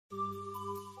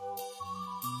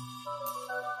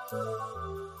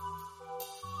Welcome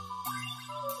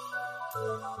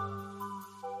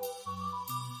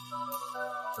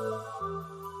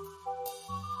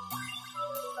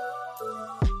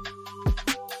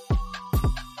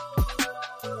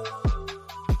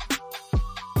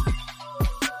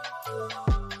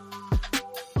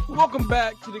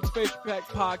back to the Expansion Pack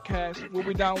Podcast, where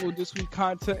we download this week's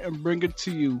content and bring it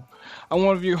to you. I'm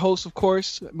one of your hosts, of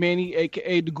course, Manny,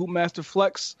 a.k.a. the Goop Master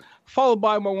Flex, followed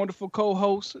by my wonderful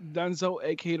co-host, Denzel,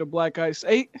 a.k.a. the Black Ice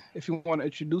 8. If you want to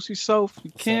introduce yourself,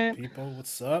 you can. What's up, people?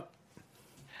 What's up?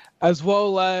 As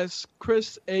well as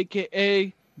Chris,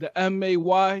 a.k.a. the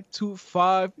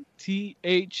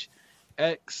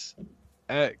MAY25THXX.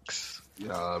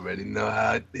 Y'all already know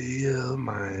how it is,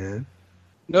 man.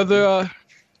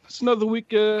 It's another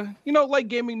week, like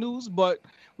gaming news, but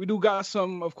we do got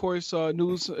some, of course,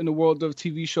 news in the world of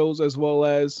TV shows as well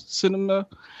as cinema.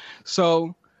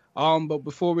 So, but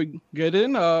before we get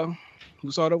in, we'll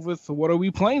start off with what are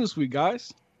we playing this week,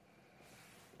 guys?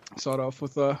 Start off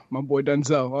with my boy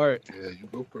Denzel. All right. Yeah, you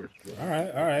go first, bro. All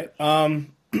right.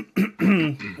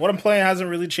 What I'm playing hasn't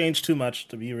really changed too much,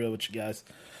 to be real with you guys.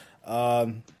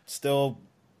 Still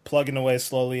plugging away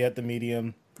slowly at the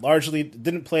medium. Largely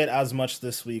didn't play it as much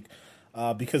this week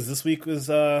because this week was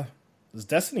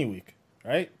Destiny week,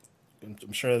 right?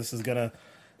 I'm sure this is gonna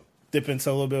dip into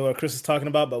a little bit what Chris is talking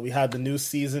about, but we had the new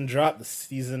season drop, the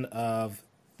season of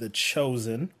The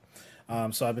Chosen.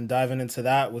 So I've been diving into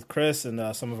that with Chris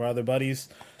and some of our other buddies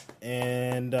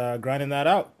and grinding that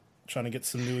out, trying to get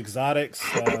some new exotics,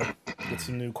 get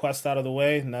some new quests out of the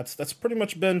way, and that's pretty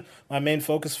much been my main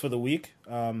focus for the week.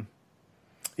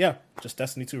 Just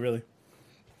Destiny 2, really.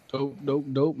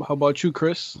 Dope. How about you,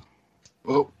 Chris?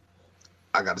 Well,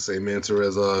 I got the same answer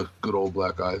as good old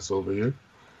Black Ice over here.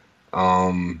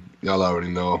 Y'all already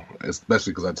know,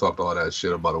 especially because I talked all that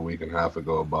shit about a week and a half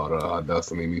ago about how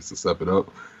Destiny needs to step it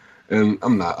up. And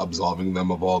I'm not absolving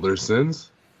them of all their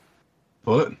sins,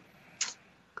 but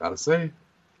gotta say,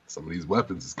 some of these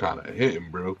weapons is kind of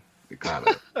hitting, bro. They kind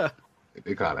of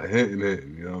hitting.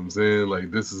 You know what I'm saying?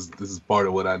 Like this is part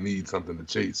of what I need, something to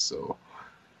chase. So.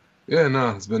 Yeah,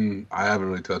 no, I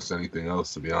haven't really touched anything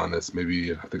else, to be honest.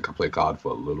 Maybe, I think I played COD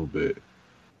for a little bit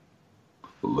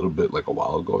like a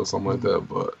while ago or something like that.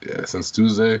 But yeah, since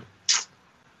Tuesday,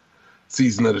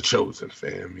 season of The Chosen,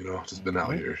 fam, just been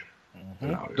out here.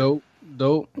 Dope.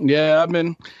 Yeah, I've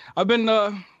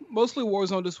been mostly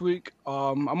Warzone this week.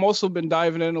 I'm also been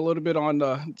diving in a little bit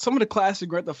on some of the classic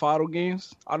Grand Theft Auto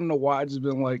games. I don't know why.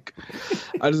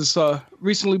 I just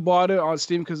recently bought it on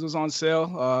Steam because it was on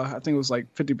sale. I think it was like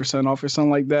 50% off or something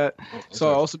like that.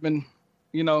 So I've also been,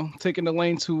 taking the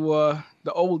lane to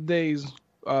the old days.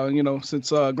 Since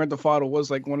Grand Theft Auto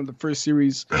was like one of the first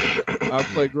series I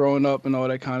played growing up and all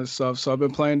that kind of stuff. So I've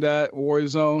been playing that,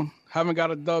 Warzone. Haven't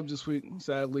got a dub this week,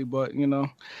 sadly, but,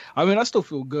 I still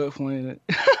feel good playing it.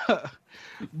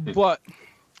 But,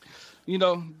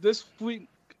 this week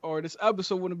or this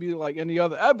episode wouldn't be like any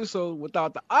other episode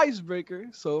without the icebreaker.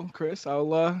 So, Chris,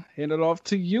 I'll hand it off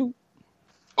to you.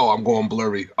 Oh, I'm going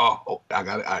blurry. Oh, I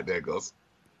got it. All right, there it goes.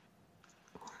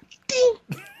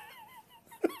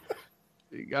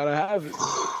 You gotta have it.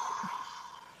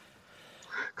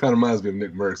 Kind of reminds me of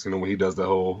Nick Merckx, when he does the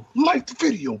whole like the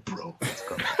video, bro.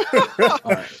 All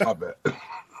right, I bet.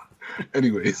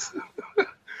 Anyways,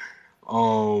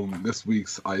 this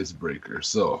week's icebreaker.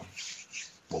 So,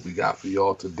 what we got for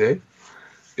y'all today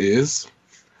is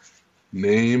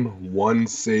name one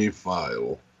save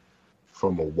file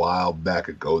from a while back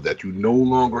ago that you no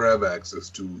longer have access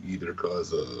to, either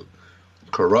because of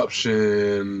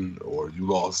corruption or you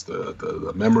lost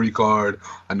the memory card.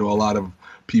 I know a lot of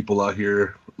people out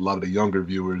here, a lot of the younger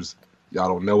viewers, y'all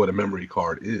don't know what a memory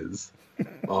card is.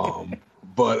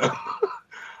 But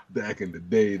back in the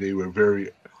day, they were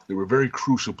very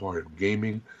crucial part of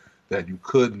gaming that you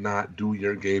could not do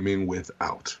your gaming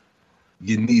without.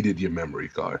 You needed your memory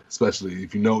card, especially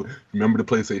if remember the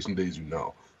PlayStation days,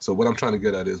 So what I'm trying to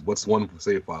get at is, what's one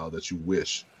save file that you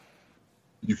wish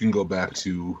you can go back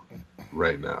to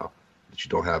right now that you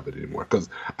don't have it anymore? Because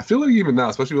I feel like even now,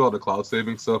 especially with all the cloud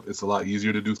saving stuff, it's a lot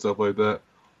easier to do stuff like that.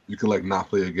 You can not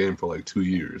play a game for 2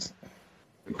 years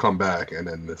and come back, and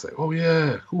then it's like, oh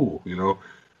yeah, cool,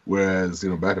 Whereas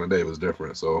back in the day it was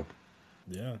different. So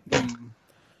yeah.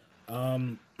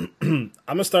 I'm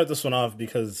gonna start this one off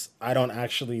because I don't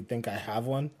actually think I have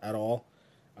one at all.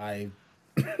 I've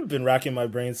been racking my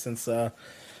brain since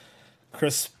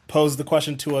Chris posed the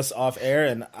question to us off air,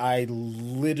 and I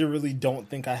literally don't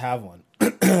think I have one.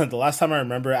 The last time I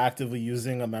remember actively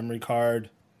using a memory card,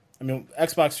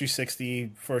 Xbox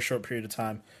 360 for a short period of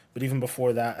time, but even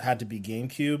before that, had to be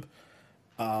GameCube.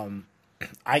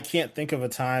 I can't think of a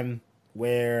time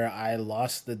where I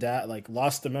lost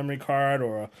lost the memory card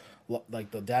or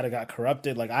like the data got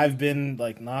corrupted. Like I've been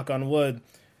like knock on wood,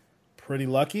 pretty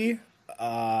lucky.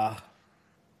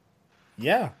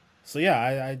 Yeah. So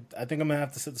yeah, I think I'm gonna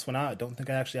have to sit this one out. I don't think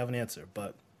I actually have an answer,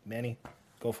 but Manny,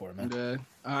 go for it, man. Yeah,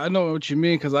 I know what you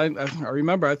mean because I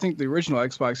remember I think the original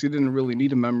Xbox you didn't really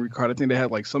need a memory card. I think they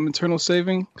had like some internal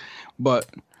saving, but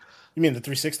You mean the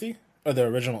 360 or the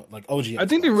original like OG? Xbox? I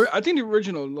think the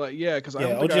original like because I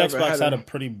don't think OG I ever Xbox had a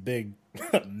pretty big,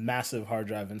 massive hard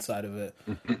drive inside of it.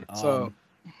 So,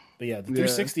 but yeah, the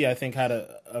 360 I think had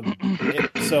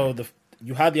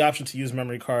you had the option to use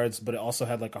memory cards, but it also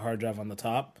had like a hard drive on the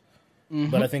top.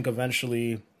 But I think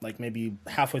eventually, like maybe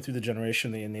halfway through the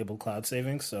generation, they enabled cloud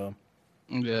saving. So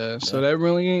so that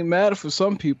really ain't matter for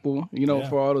some people,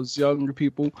 for all those younger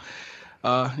people.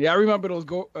 I remember those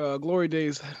glory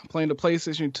days playing the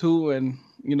PlayStation 2 and,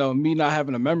 me not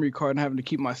having a memory card and having to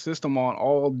keep my system on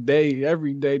all day,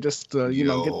 every day, just to, get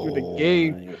through the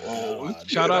game.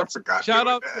 Shout out to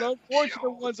the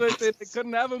unfortunate ones right there that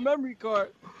couldn't have a memory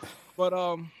card. But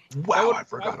wow, I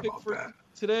forgot about that.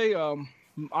 Today,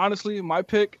 honestly, my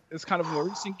pick is kind of a more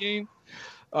recent game.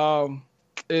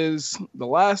 Is The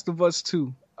Last of Us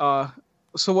 2.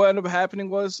 So what ended up happening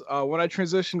was when I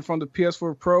transitioned from the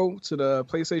PS4 Pro to the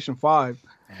PlayStation 5,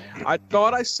 I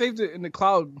thought I saved it in the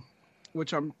cloud,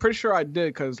 which I'm pretty sure I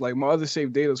did because like my other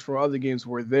save data for other games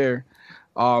were there.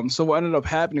 So what ended up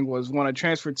happening was when I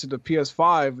transferred to the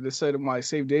PS5, they said my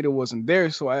save data wasn't there,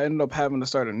 so I ended up having to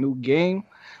start a new game.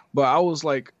 But I was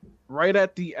like right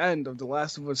at the end of The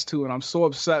Last of Us 2, and I'm so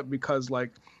upset because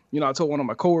like, I told one of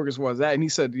my coworkers where I was at, and he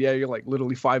said, yeah, you're like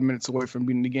literally 5 minutes away from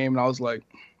beating the game. And I was like,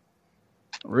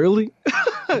 really?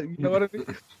 You know what I mean?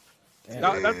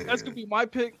 That's gonna be my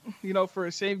pick, for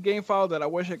a save game file that I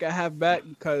wish I could have back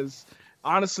because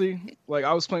honestly, like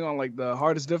I was playing on like the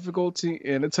hardest difficulty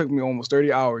and it took me almost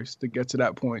 30 hours to get to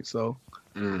that point. So,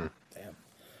 Damn.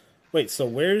 Wait, so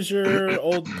where's your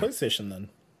old PlayStation then?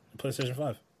 PlayStation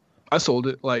 5? I sold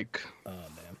it like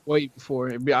way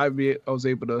before I was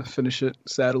able to finish it.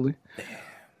 Sadly.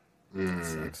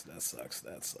 That sucks.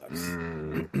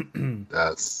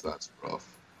 That's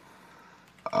rough.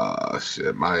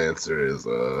 Shit. My answer is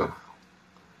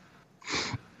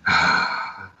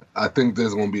I think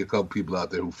there's gonna be a couple people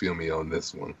out there who feel me on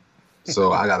this one,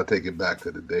 so I got to take it back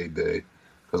to the day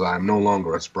because I am no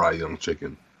longer a spry young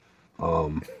chicken.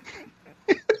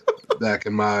 Back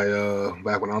in my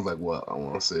back when I was like I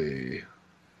want to say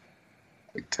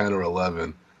like 10 or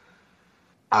 11.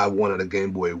 I wanted a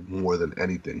Game Boy more than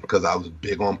anything because I was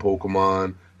big on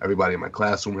Pokemon. Everybody in my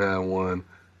classroom had one.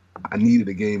 I needed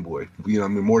a Game Boy.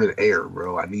 More than air,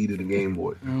 bro. I needed a Game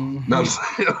Boy. Mm-hmm. Know what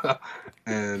I'm saying?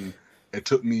 And it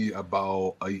took me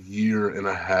about a year and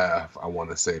a half, I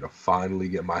want to say, to finally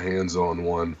get my hands on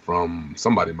one from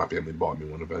somebody in my family. Bought me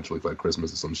one eventually for like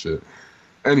Christmas or some shit.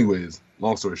 Anyways,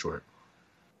 long story short,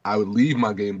 I would leave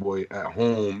my Game Boy at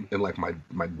home in like my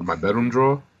bedroom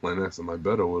drawer, like next to my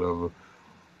bed or whatever.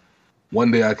 One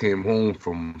day I came home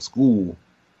from school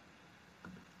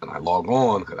and I log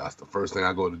on because that's the first thing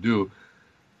I go to do.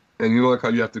 And like how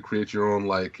you have to create your own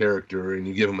like character and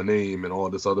you give him a name and all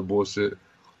this other bullshit.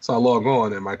 So I log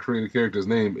on and my created character's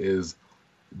name is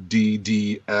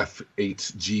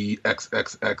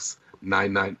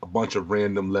DDF8GXXX99, a bunch of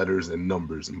random letters and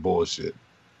numbers and bullshit.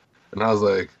 And I was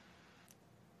like,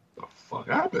 the fuck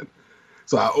happened?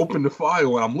 So I opened the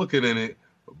file and I'm looking in it.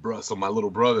 So my little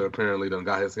brother apparently done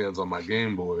got his hands on my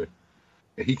Game Boy,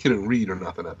 and he couldn't read or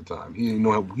nothing at the time. He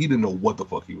didn't know what the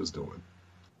fuck he was doing.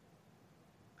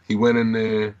 He went in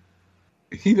there.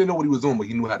 He didn't know what he was doing, but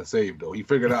he knew how to save though. He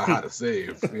figured out how to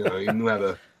save. He knew how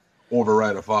to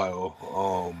overwrite a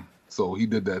file. So he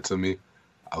did that to me.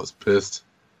 I was pissed.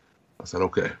 I said,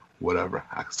 okay, whatever.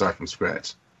 I can start from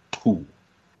scratch. Cool,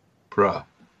 bruh.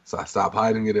 So I stopped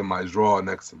hiding it in my drawer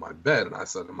next to my bed, and I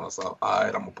said to myself, all right,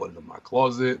 I'm going to put it in my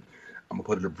closet. I'm going to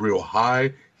put it up real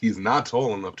high. He's not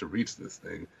tall enough to reach this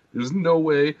thing. There's no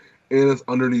way. And it's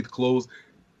underneath clothes.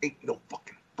 Ain't no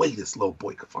fucking way this little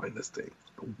boy could find this thing.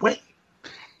 No way.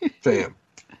 Fam.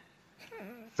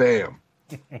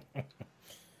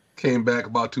 Came back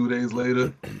about 2 days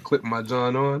later, clipped my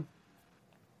John on.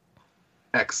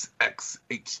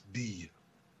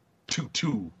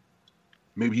 XXHD22.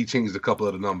 Maybe he changed a couple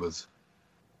of the numbers.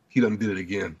 He done did it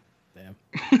again. Damn.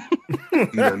 He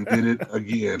done did it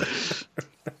again.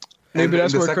 Maybe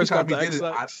that's where Chris got the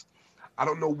XX. I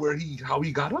don't know how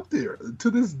he got up there.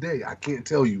 To this day, I can't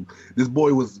tell you. This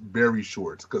boy was very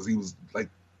short because he was like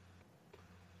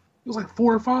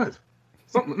 4 or 5.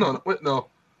 Something. No.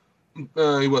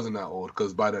 He wasn't that old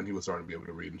because by then he was starting to be able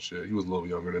to read and shit. He was a little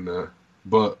younger than that.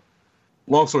 But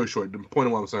long story short, the point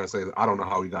of what I'm trying to say is I don't know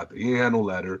how he got there. He ain't had no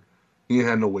ladder. He ain't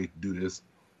had no way to do this.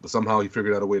 But somehow he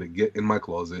figured out a way to get in my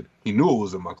closet. He knew it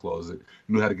was in my closet.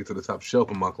 He knew how to get to the top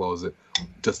shelf in my closet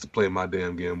just to play my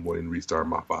damn Game Boy and restart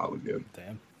my file again.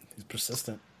 Damn, he's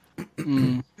persistent.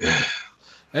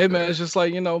 Hey man, it's just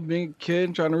like, being a kid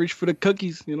and trying to reach for the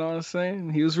cookies. You know what I'm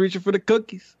saying? He was reaching for the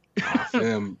cookies.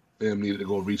 Fam needed to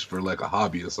go reach for like a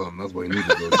hobby or something. That's what he needed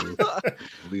to go do.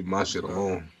 Leave my shit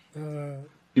alone.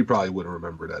 He probably wouldn't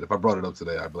remember that. If I brought it up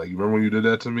today, I'd be like, "You remember when you did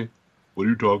that to me? What are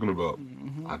you talking about?"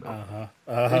 Mm-hmm. I know.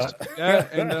 Yeah,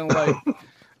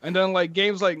 and then like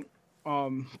games like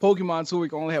Pokemon 2, we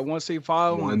can only have one save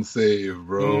file. One save,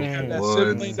 bro. That One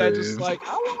sibling that just save. like,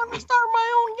 I want to start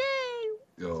my own game.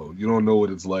 Yo, you don't know what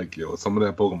it's like, yo. Some of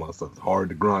that Pokemon stuff is hard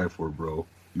to grind for, bro.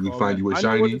 You can find man, you a I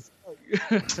know what shiny. it's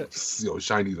like. Yo,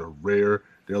 shinies are rare.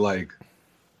 They're like,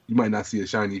 you might not see a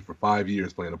shiny for 5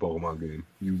 years playing a Pokemon game.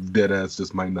 You dead ass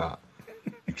just might not.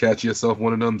 You catch yourself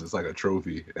one of them, it's like a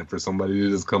trophy. And for somebody to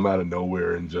just come out of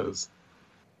nowhere and just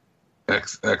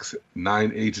XX9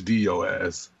 HD your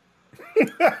ass.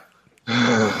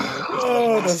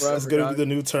 Oh, that's gonna be the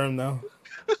new term now.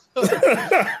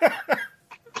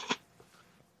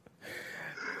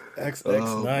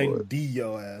 XX9D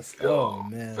your ass. Oh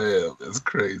man, it's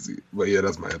crazy. But yeah,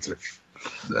 that's my answer.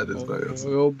 That is my answer.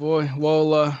 Oh boy.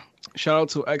 Well, shout out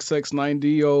to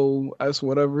XX9DOS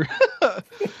whatever.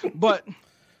 But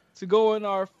to go in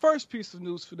our first piece of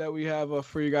news that we have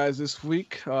for you guys this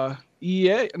week, not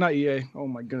EA. Oh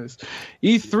my goodness,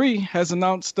 E3 has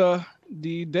announced the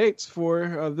dates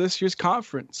for this year's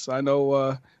conference. I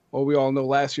know. Well, we all know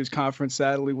last year's conference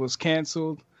sadly was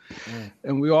canceled,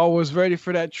 and we all was ready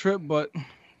for that trip. But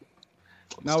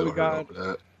now we got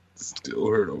still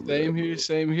hurt over that.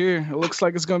 Same here. It looks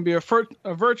like it's going to be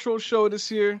a virtual show this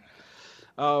year.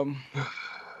 I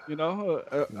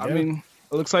mean,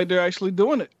 it looks like they're actually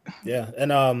doing it. Yeah,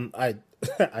 and I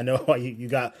know why you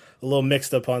got a little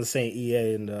mixed up on saying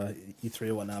EA and E3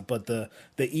 and whatnot, but the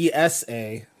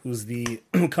ESA, who's the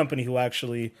company who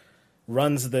actually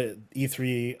runs the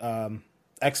E3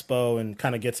 Expo and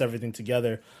kind of gets everything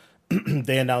together,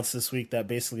 they announced this week that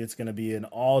basically it's going to be an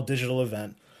all digital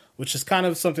event, which is kind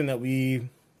of something that we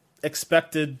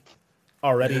expected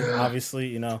already. Yeah.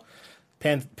 Obviously,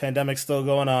 pandemic's still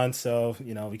going on, so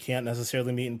we can't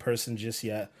necessarily meet in person just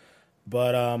yet.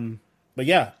 But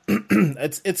yeah,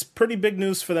 it's pretty big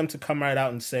news for them to come right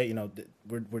out and say,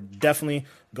 we're definitely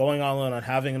going all in on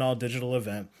having an all digital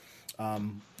event.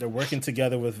 They're working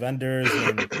together with vendors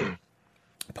and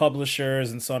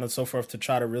publishers and so on and so forth to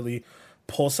try to really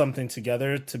pull something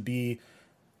together to be,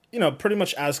 pretty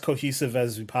much as cohesive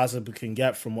as we possibly can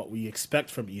get from what we expect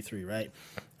from E3, right?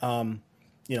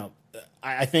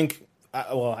 I think,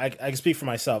 I can speak for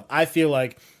myself. I feel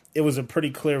like it was a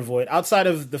pretty clear void outside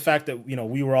of the fact that,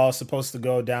 we were all supposed to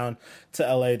go down to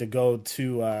LA to go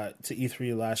to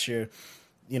E3 last year.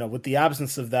 With the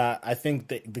absence of that, I think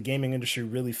that the gaming industry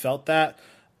really felt that.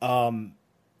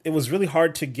 It was really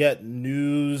hard to get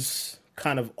news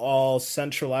kind of all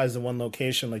centralized in one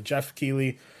location. Like Jeff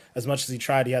Keighley, as much as he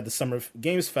tried, he had the Summer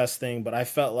Games Fest thing, but I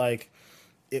felt like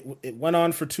it went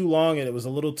on for too long and it was a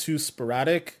little too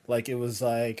sporadic. Like it was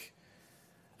like,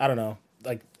 I don't know,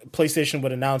 like PlayStation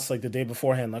would announce like the day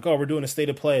beforehand, like, oh, we're doing a state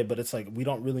of play, but it's like, we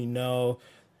don't really know.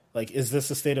 Like, is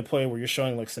this a state of play where you're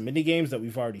showing like some indie games that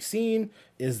we've already seen?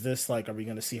 Is this like, are we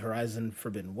going to see Horizon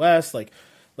Forbidden West? Like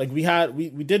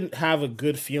we didn't have a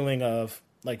good feeling of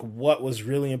like what was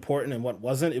really important and what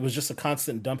wasn't. It was just a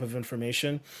constant dump of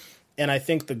information. And I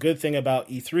think the good thing about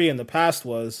E3 in the past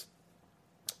was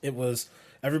it was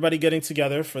everybody getting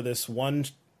together for this one,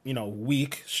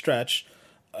 week stretch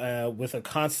with a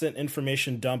constant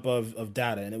information dump of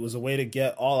data. And it was a way to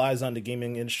get all eyes on the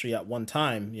gaming industry at one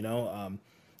time,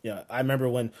 I remember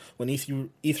when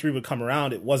E3 would come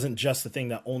around, it wasn't just the thing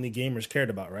that only gamers cared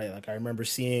about, right? Like I remember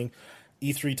seeing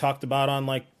E3 talked about on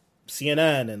like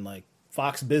CNN and like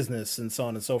Fox Business and so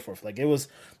on and so forth. Like it was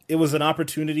an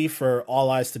opportunity for all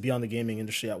eyes to be on the gaming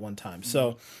industry at one time. Mm-hmm.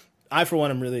 So I, for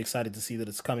one, am really excited to see that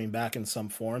it's coming back in some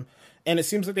form. And it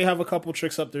seems like they have a couple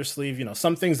tricks up their sleeve,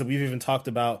 some things that we've even talked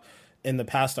about in the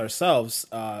past ourselves.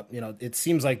 It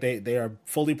seems like they are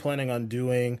fully planning on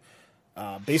doing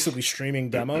basically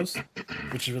streaming demos,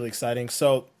 which is really exciting.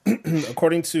 So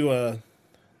according to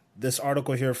this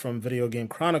article here from Video Game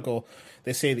Chronicle,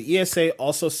 they say the ESA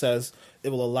also says it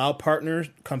will allow partner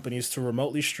companies to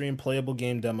remotely stream playable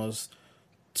game demos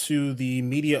to the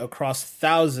media across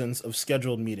thousands of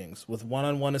scheduled meetings with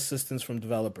one-on-one assistance from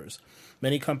developers.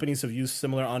 Many companies have used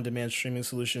similar on-demand streaming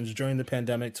solutions during the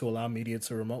pandemic to allow media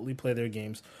to remotely play their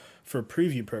games for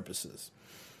preview purposes.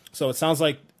 So it sounds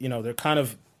like, they're kind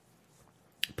of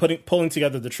pulling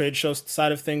together the trade show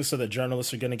side of things so that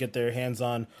journalists are going to get their hands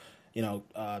on,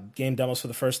 game demos for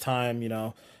the first time.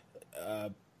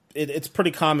 It's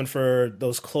pretty common for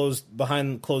those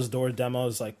behind closed door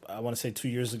demos. Like I want to say 2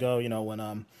 years ago,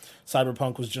 when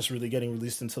Cyberpunk was just really getting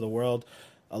released into the world,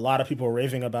 a lot of people were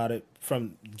raving about it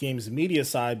from games media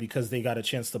side because they got a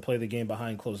chance to play the game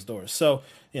behind closed doors. So,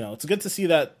 it's good to see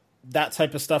that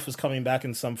type of stuff is coming back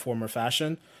in some form or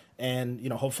fashion. And,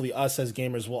 hopefully us as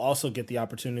gamers will also get the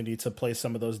opportunity to play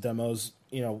some of those demos,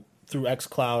 through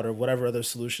xCloud or whatever other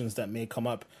solutions that may come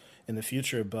up in the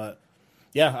future. But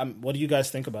yeah, what do you guys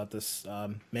think about this?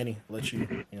 Manny, I'll let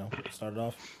you, start it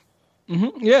off.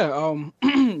 Mm-hmm.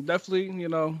 Yeah, definitely,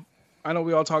 I know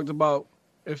we all talked about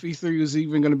if E3 is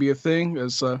even going to be a thing.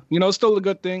 It's, it's still a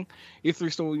good thing.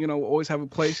 E3 still, will always have a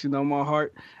place, in my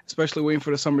heart, especially waiting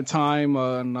for the summertime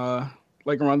and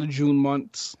like around the June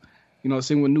months,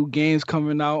 seeing what new games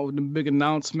coming out with the big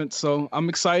announcements. So I'm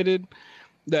excited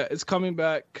that it's coming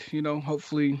back,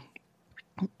 hopefully,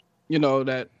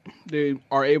 that they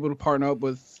are able to partner up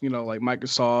with, like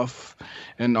Microsoft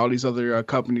and all these other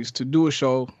companies to do a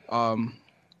show,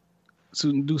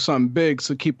 to do something big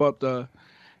to keep up the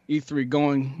E3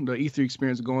 going, the E3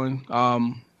 experience going.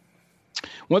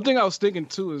 One thing I was thinking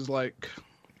too is like,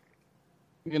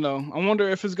 I wonder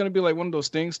if it's going to be like one of those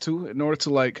things too, in order to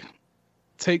like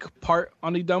take part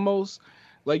on the demos.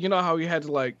 Like, how you had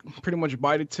to like pretty much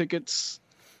buy the tickets.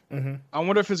 Mm-hmm. I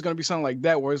wonder if it's going to be something like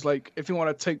that, where it's like, if you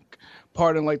want to take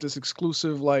part in like this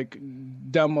exclusive like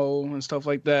demo and stuff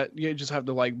like that, you just have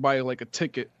to like buy like a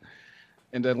ticket.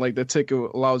 And then like the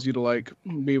ticket allows you to like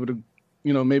be able to,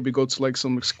 maybe go to like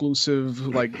some exclusive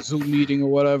like Zoom meeting or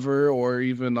whatever, or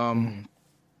even,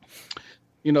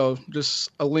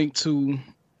 just a link to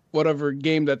whatever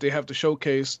game that they have to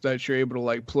showcase that you're able to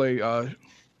like play,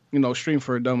 stream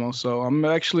for a demo. So I'm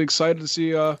actually excited to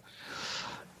see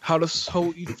how this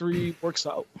whole E3 works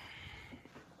out.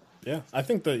 Yeah, I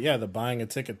think the buying a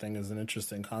ticket thing is an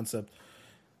interesting concept.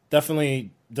 Definitely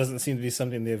doesn't seem to be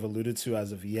something they've alluded to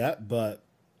as of yet, but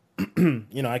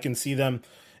I can see them.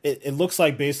 It looks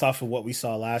like based off of what we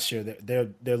saw last year,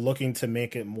 they're looking to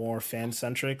make it more fan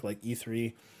centric, like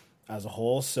E3 as a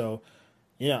whole. So,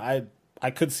 I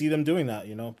could see them doing that.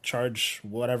 Charge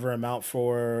whatever amount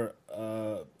for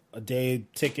a day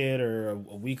ticket or a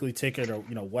weekly ticket or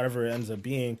whatever it ends up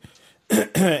being,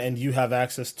 and you have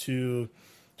access to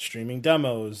streaming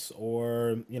demos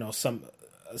or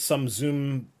some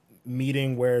Zoom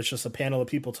meeting where it's just a panel of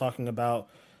people talking about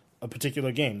a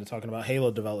particular game. They're talking about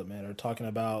Halo development or talking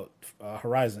about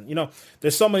Horizon.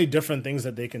 There's so many different things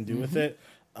that they can do with it.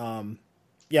 I'm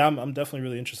definitely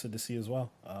really interested to see as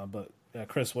well. But yeah,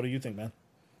 Chris, what do you think, man?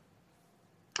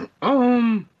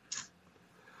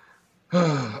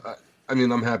 I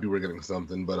mean, I'm happy we're getting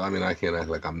something, but I mean, I can't act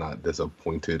like I'm not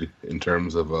disappointed in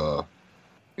terms of, the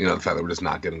fact that we're just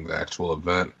not getting the actual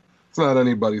event. It's not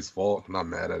anybody's fault. I'm not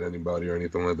mad at anybody or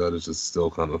anything like that. It just still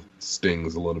kind of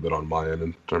stings a little bit on my end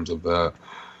in terms of that.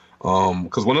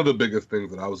 Because one of the biggest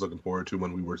things that I was looking forward to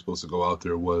when we were supposed to go out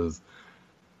there was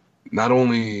not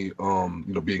only,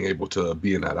 being able to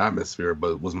be in that atmosphere,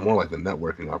 but it was more like the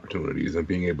networking opportunities and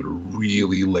being able to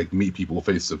really like meet people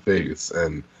face to face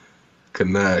and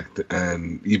connect,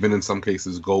 and even in some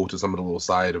cases go to some of the little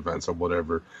side events or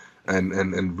whatever,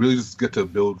 and really just get to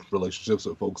build relationships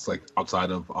with folks like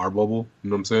outside of our bubble. You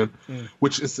know what I'm saying? Mm.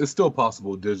 Which is still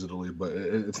possible digitally, but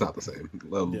it's not the same.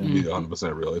 I'll be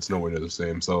 100% real. It's nowhere near the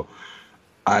same. So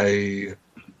I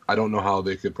don't know how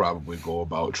they could probably go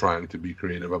about trying to be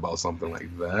creative about something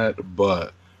like that.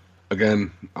 But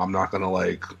again, I'm not gonna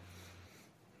like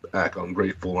act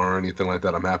ungrateful or anything like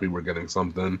that. I'm happy we're getting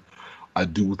something. I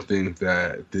do think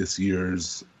that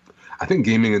I think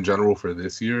gaming in general for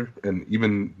this year, and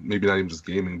even maybe not even just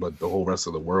gaming, but the whole rest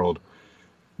of the world,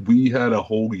 we had a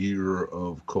whole year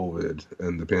of COVID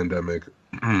and the pandemic,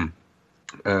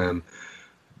 and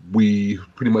we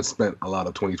pretty much spent a lot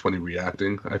of 2020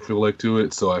 reacting, I feel like, to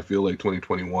it. So I feel like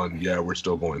 2021, yeah, we're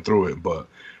still going through it, but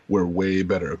we're way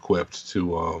better equipped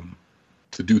to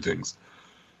do things.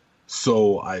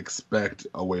 So I expect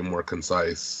a way more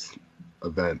concise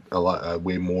event, a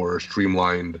way more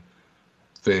streamlined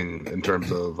thing in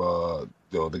terms of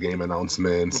the game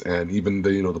announcements and even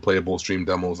the playable stream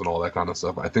demos and all that kind of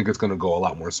stuff. I think it's going to go a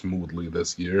lot more smoothly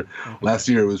this year. Mm-hmm. Last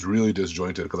year it was really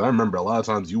disjointed because I remember a lot of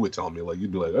times you would tell me, like,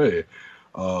 you'd be like, hey,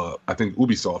 I think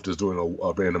Ubisoft is doing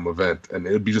a random event, and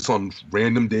it'd be just on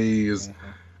random days.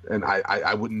 Mm-hmm. And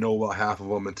I wouldn't know about half of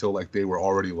them until like they were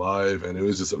already live, and it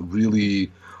was just a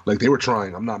really like they were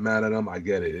trying. I'm not mad at them. I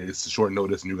get it. It's short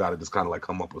notice, and you got to just kind of like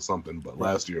come up with something. But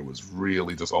last year was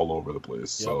really just all over the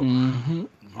place. So,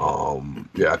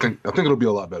 yeah, I think it'll be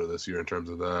a lot better this year in terms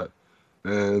of that.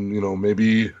 And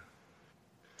maybe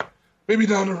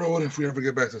down the road, if we ever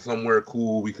get back to somewhere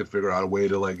cool, we could figure out a way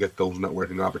to like get those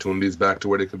networking opportunities back to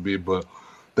where they could be. But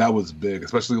that was big,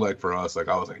 especially like for us. Like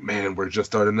I was like, man, we're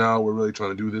just starting out. We're really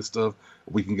trying to do this stuff.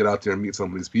 We can get out there and meet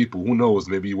some of these people. Who knows?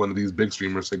 Maybe one of these big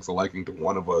streamers takes a liking to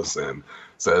one of us and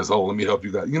says, "Oh, let me help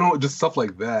you guys." Just stuff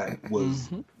like that was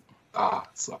it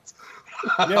sucks.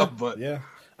 Yeah, but yeah.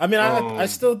 I mean, I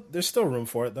still there's still room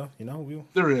for it though.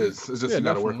 There is. It's just you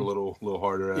got to work a definitely. little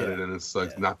harder at it, and it's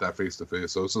like not that face to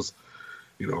face. So it's just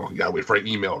you got to wait for an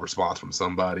email response from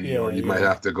somebody, or you might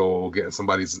have to go get in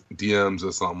somebody's DMs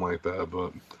or something like that.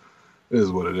 But it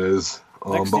is what it is.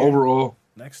 But overall,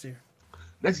 next year,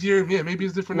 yeah, maybe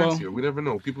it's different next year. We never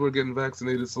know. People are getting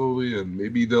vaccinated slowly, and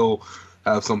maybe they'll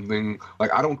have something.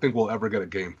 Like, I don't think we'll ever get a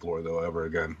game floor, though, ever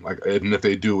again. Like, and if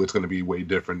they do, it's going to be way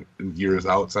different in years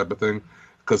out type of thing.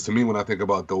 Because to me, when I think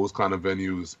about those kind of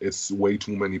venues, it's way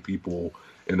too many people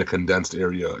in a condensed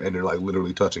area, and they're, like,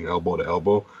 literally touching elbow to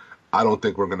elbow. I don't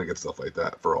think we're going to get stuff like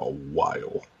that for a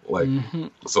while. Like,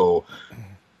 so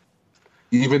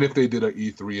even if they did an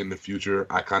E3 in the future,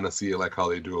 I kind of see it like how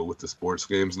they do it with the sports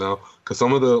games now. Because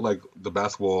some of the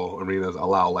basketball arenas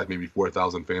allow like maybe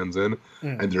 4,000 fans in,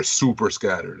 and they're super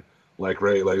scattered. Like,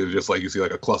 right? Like, it's just like you see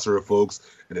like a cluster of folks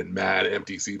and then mad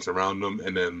empty seats around them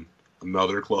and then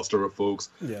another cluster of folks.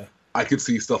 Yeah. I could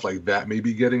see stuff like that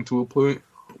maybe getting to a point.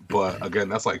 But again,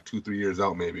 that's like 2-3 years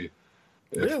out maybe.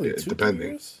 Really?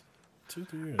 Depending.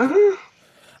 2-3 years?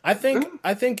 I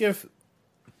think if...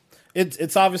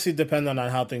 It's obviously dependent on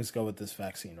how things go with this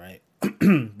vaccine, right?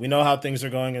 We know how things are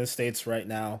going in the States right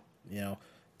now.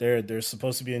 They're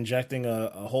supposed to be injecting a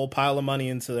whole pile of money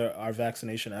into our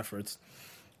vaccination efforts.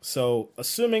 So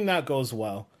assuming that goes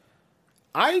well,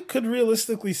 I could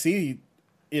realistically see,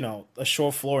 a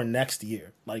show floor next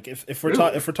year. Like if we're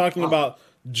talking about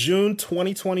June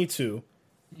 2022,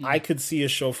 I could see a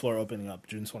show floor opening up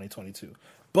June 2022.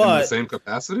 But in the same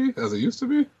capacity as it used to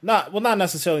be? Not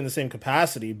necessarily in the same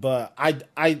capacity, but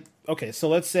okay, so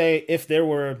let's say if there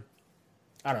were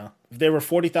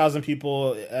 40,000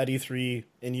 people at E3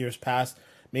 in years past,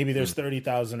 maybe there's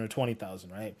 30,000 or 20,000,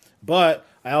 right? But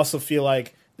I also feel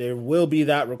like there will be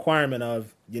that requirement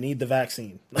of you need the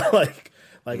vaccine. And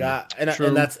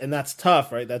that's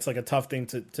tough, right? That's like a tough thing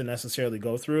to necessarily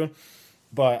go through.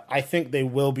 But I think they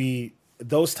will be,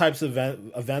 those types of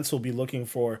events will be looking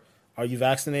for, are you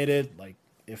vaccinated? Like,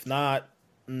 if not,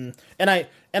 and I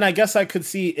guess I could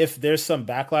see if there's some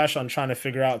backlash on trying to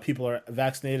figure out if people are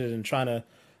vaccinated and trying to,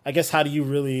 I guess, how do you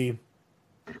really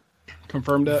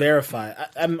confirm that? Verify?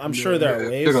 I'm sure there are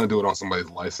ways. They're gonna do it on somebody's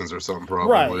license or something,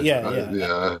 probably. Right?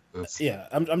 Yeah.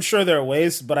 I'm sure there are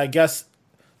ways, but I guess.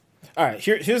 All right.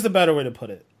 Here's the better way to put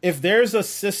it. If there's a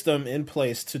system in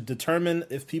place to determine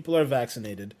if people are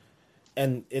vaccinated,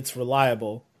 and it's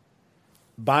reliable,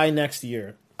 by next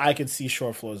year, I could see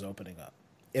shore floors opening up.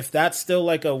 If that's still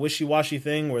like a wishy-washy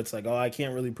thing where it's like, oh, I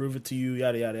can't really prove it to you,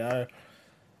 yada, yada, yada,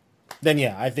 then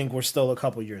yeah, I think we're still a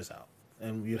couple years out.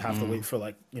 And you'd have to wait for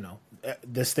like,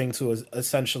 this thing to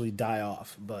essentially die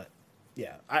off. But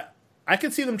yeah, I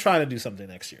could see them trying to do something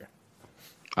next year.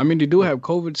 I mean, they do have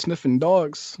COVID sniffing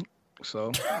dogs,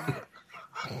 so.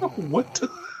 What?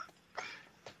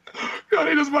 Yo,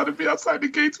 they just about to be outside the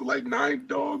gates with like 9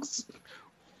 dogs.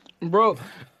 Bro,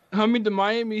 I mean, the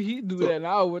Miami Heat do that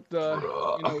now with the,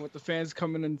 with the fans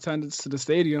coming in attendance to the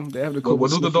stadium. They have the COVID.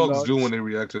 What do the dogs do when they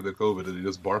react to the COVID? Do they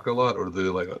just bark a lot, or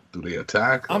do they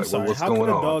attack? I'm like, sorry. What's how going can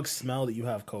a on? dog smell that you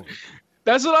have COVID?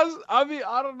 That's what I mean,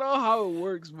 I don't know how it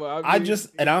works, but I don't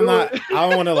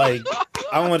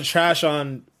want to trash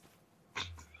on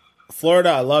Florida.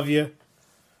 I love you,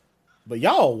 but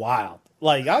y'all are wild.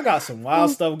 Like, y'all got some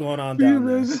wild stuff going on down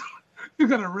there. You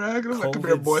got a rag? I'm like, come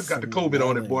here, boy. It's got the COVID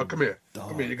on it, boy. Come here.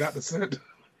 Come here. You got the scent?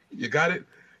 You got it?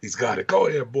 He's got it. Go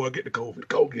ahead, boy. Get the COVID.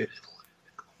 Go get it.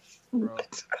 Bro.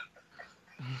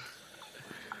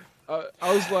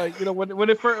 I was like, when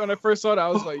I first saw that, I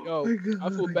was like, yo, I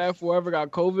feel bad for whoever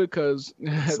got COVID because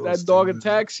that dog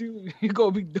attacks you, you're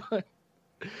going to be done.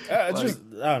 I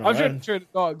don't know. I'm trying to train the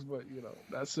dogs, but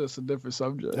that's just a different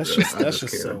subject. That's just can't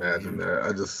so imagine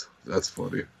that. That's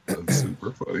funny. That's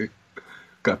super funny.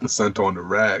 Got the scent on the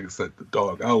rag, sent the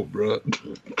dog out, bro.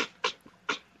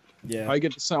 Yeah. How you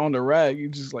get the scent on the rag? You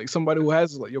just like somebody who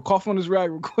has like, yo, cough on this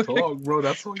rag real quick. Dog, bro,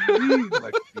 that's all you need.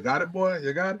 Like, you got it, boy?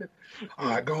 You got it? All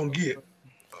right, go and get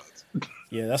it.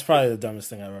 Yeah, that's probably the dumbest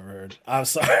thing I've ever heard. I'm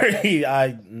sorry.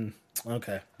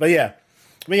 Okay. But yeah,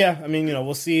 I mean,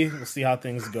 we'll see how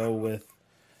things go with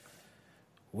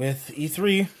with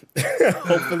E3.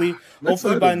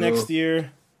 hopefully by next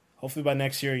year. Hopefully by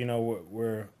next year,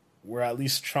 we're at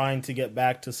least trying to get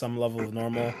back to some level of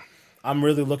normal. I'm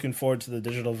really looking forward to the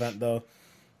digital event, though.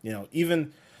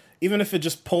 Even if it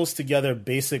just pulls together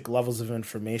basic levels of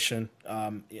information,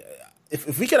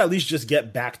 if we could at least just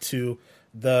get back to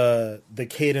the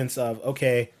cadence of,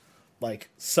 okay, like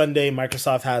Sunday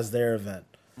Microsoft has their event,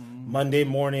 Monday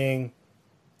morning,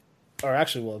 or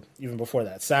actually, well, even before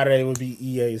that, Saturday would be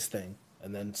EA's thing,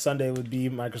 and then Sunday would be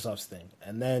Microsoft's thing,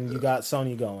 and then you got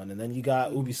Sony going, and then you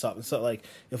got Ubisoft. And so, like,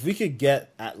 if we could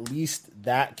get at least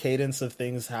that cadence of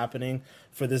things happening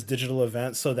for this digital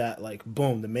event, so that, like,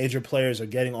 boom, the major players are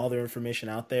getting all their information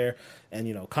out there,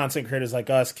 and content creators like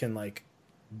us can, like,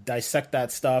 dissect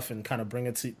that stuff and kind of bring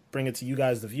it to you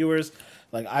guys, the viewers.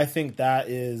 Like, I think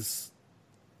that's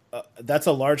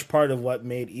a large part of what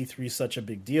made E3 such a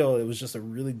big deal. It was just a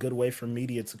really good way for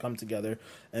media to come together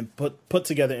and put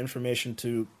together information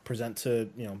to present to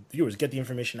viewers, get the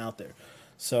information out there.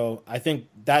 So I think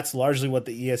that's largely what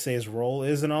the ESA's role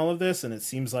is in all of this, and it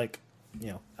seems like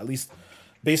at least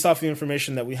based off the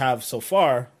information that we have so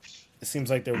far, it seems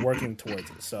like they're working towards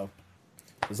it. So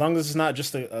as long as it's not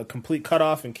just a complete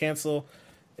cutoff and cancel,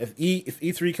 if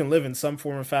E3 can live in some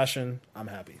form or fashion, I'm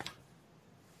happy.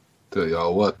 Tell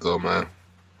y'all what though, man.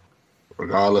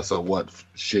 Regardless of what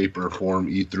shape or form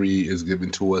E3 is given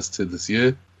to us to this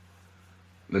year,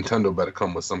 Nintendo better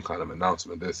come with some kind of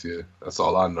announcement this year. That's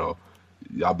all I know.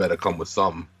 Y'all better come with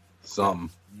something. That's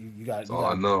all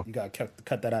I know. You got to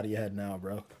cut that out of your head now,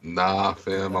 bro. Nah,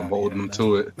 fam, I'm holding them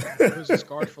to it. There's a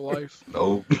scar for life.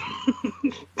 Nope.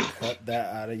 Cut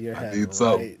that out of your head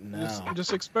now.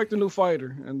 Just expect a new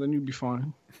fighter, and then you'll be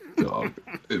fine. Dog,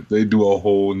 if they do a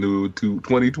whole new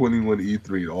 2021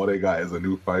 E3, all they got is a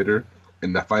new fighter,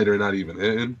 and the fighter not even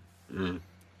hitting.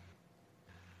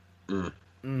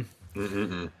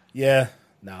 Yeah,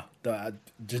 no,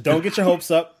 just don't get your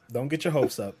hopes up. Don't get your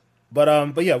hopes up.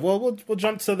 But yeah, we'll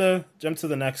jump to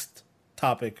the next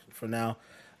topic for now.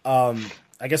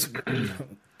 I guess the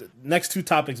next two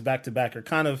topics back to back are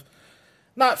kind of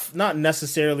not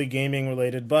necessarily gaming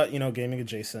related, but gaming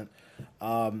adjacent.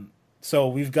 So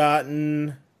we've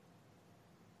gotten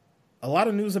a lot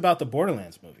of news about the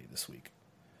Borderlands movie this week.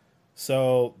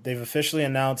 So they've officially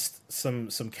announced some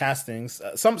castings,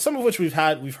 some of which we've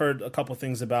heard a couple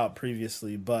things about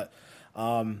previously, but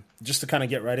just to kind of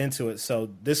get right into it. So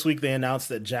this week they announced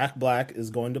that Jack Black is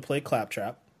going to play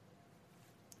Claptrap.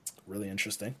 Really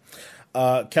interesting.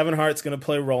 Kevin Hart's going to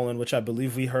play Roland, which I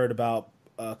believe we heard about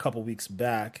a couple weeks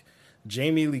back.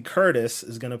 Jamie Lee Curtis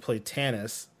is going to play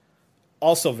Tannis.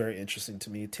 Also very interesting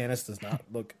to me. Tannis does not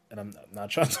look, and I'm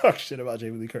not trying to talk shit about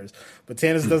Jamie Lee Curtis, but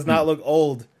Tannis does not look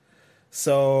old.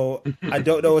 So I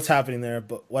don't know what's happening there,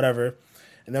 but whatever.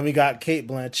 And then we got Cate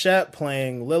Blanchett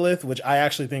playing Lilith, which I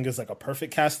actually think is like a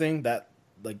perfect casting. That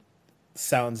like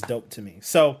sounds dope to me.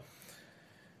 So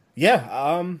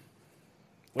yeah,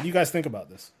 what do you guys think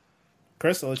about this?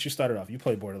 Chris, I'll let you start it off. You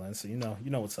play Borderlands, so you know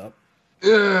what's up.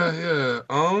 Yeah.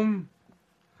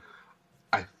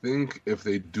 I think if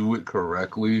they do it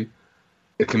correctly,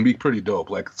 it can be pretty dope.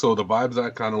 Like, so the vibes I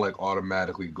kind of like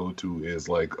automatically go to is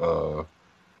like a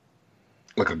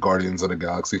Guardians of the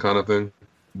Galaxy kind of thing.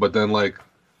 But then like,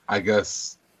 I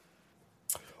guess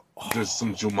there's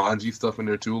some Jumanji stuff in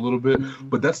there too a little bit.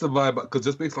 But that's the vibe, because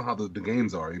just based on how the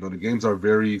games are, the games are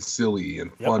very silly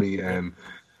and funny and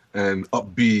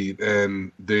upbeat,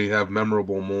 and they have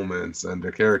memorable moments, and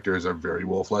their characters are very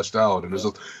well fleshed out, and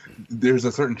there's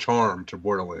a certain charm to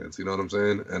Borderlands, you know what I'm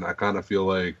saying? And I kind of feel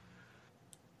like,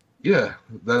 yeah,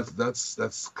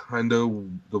 that's kind of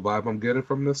the vibe I'm getting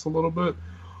from this a little bit.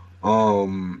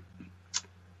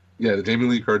 Yeah, the Jamie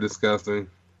Lee Curtis casting,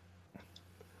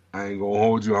 I ain't gonna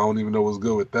hold you. I don't even know what's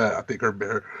good with that. I think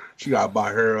she got to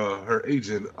buy her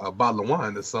agent a bottle of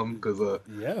wine or something, because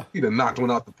he done knocked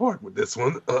one out the park with this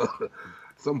one.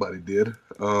 Somebody did.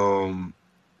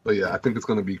 But yeah, I think it's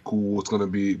gonna be cool. It's gonna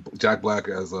be Jack Black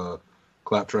as a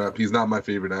Claptrap. He's not my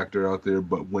favorite actor out there,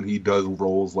 but when he does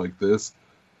roles like this,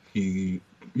 he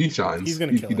shines. He's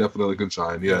gonna kill it. He definitely can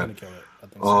shine. Yeah. He's gonna kill it. I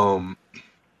think so.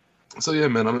 So yeah,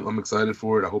 man, I'm excited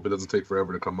for it. I hope it doesn't take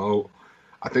forever to come out.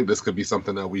 I think this could be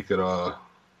something that we could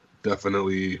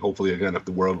definitely, hopefully, again, if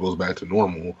the world goes back to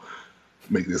normal,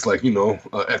 make this like, a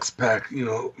X-Pac,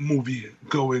 movie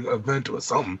going event or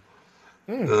something.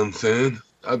 You know what I'm saying?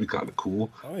 That'd be kind of cool.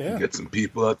 Oh, yeah. Get some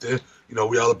people out there.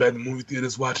 We all back in the movie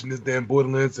theaters watching this damn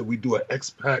Borderlands, and we do an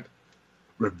X-Pac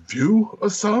review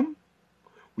or something.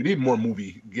 We need more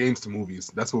games to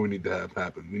movies. That's what we need to have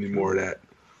happen. We need more of that.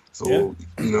 So,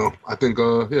 I think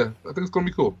it's going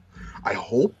to be cool. I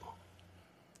hope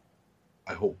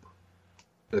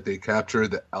that they capture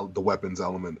the weapons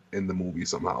element in the movie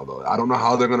somehow. Though I don't know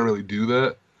how they're gonna really do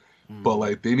that, but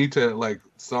like they need to like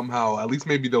somehow at least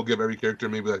maybe they'll give every character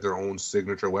maybe like their own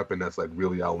signature weapon that's like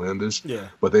really outlandish. Yeah.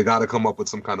 But they got to come up with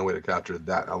some kind of way to capture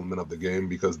that element of the game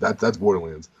because that's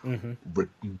Borderlands.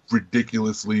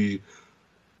 Ridiculously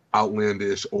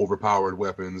outlandish, overpowered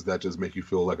weapons that just make you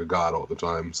feel like a god all the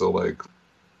time. So like,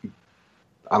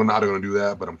 I don't know how they're gonna do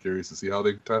that, but I'm curious to see how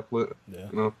they tackle it. Yeah.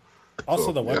 You know.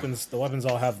 Also, So, the weapons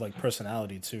all have like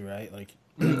personality too, right? Like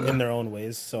in their own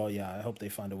ways. So yeah, I hope they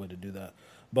find a way to do that.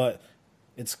 But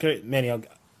it's great, Manny. I'll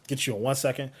get you in 1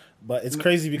 second. But it's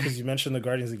crazy because you mentioned the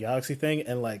Guardians of the Galaxy thing,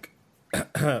 and like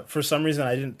for some reason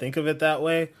I didn't think of it that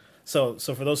way. So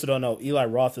for those who don't know, Eli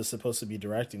Roth is supposed to be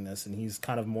directing this, and he's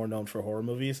kind of more known for horror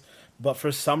movies. But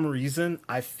for some reason,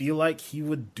 I feel like he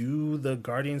would do the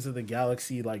Guardians of the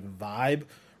Galaxy like vibe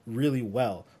really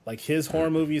well. Like his horror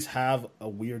movies have a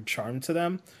weird charm to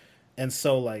them, and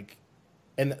so like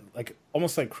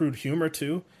almost like crude humor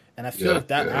too. And I feel like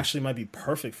that actually might be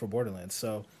perfect for Borderlands.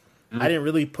 So I didn't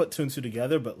really put two and two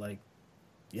together, but like,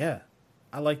 yeah,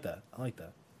 I like that.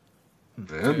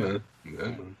 Yeah, man.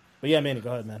 But yeah, Manny,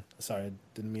 go ahead, man. Sorry, I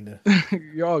didn't mean to.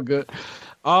 You're all good.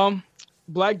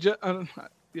 Black Jack.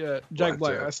 Jack Black.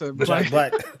 Jack. I said Black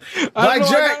Black. Black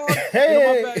Jack.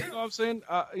 Hey, my bad, you know what I'm saying?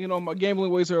 My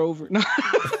gambling ways are over. Nah,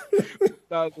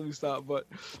 let me stop. But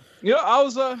I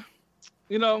was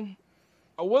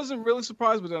I wasn't really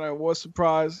surprised, but then I was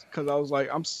surprised because I was like,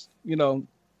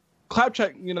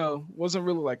 Claptrap, wasn't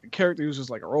really like a character. He was just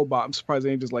like a robot. I'm surprised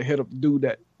they didn't just like hit up the dude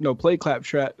that played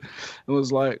Claptrap and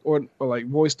was like, or like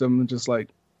voiced him and just like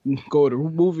go to the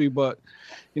movie. But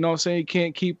you know what I'm saying? You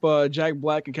can't keep Jack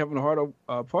Black and Kevin Hart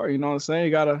apart. You know what I'm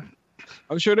saying?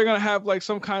 I'm sure they're gonna have like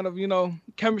some kind of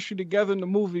chemistry together in the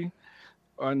movie.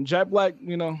 And Jack Black,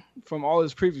 from all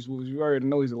his previous movies, we already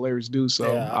know he's a hilarious dude.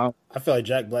 So yeah, I feel like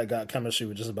Jack Black got chemistry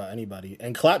with just about anybody,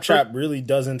 and Claptrap really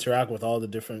does interact with all the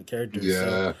different characters. Yeah,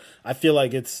 so I feel like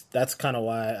that's kind of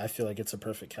why I feel like it's a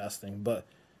perfect casting. But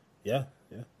yeah.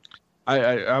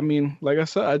 I mean, like I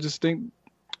said, I just think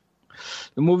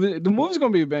the movie's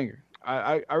gonna be a banger.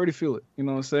 I already feel it. You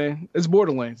know what I'm saying? It's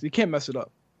Borderlands. You can't mess it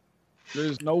up.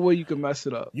 There's no way you can mess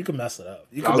it up. You can mess it up.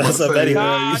 You can mess up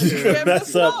anything. You can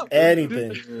mess up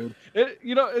anything.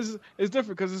 It's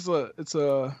different because it's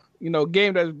a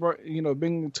game that's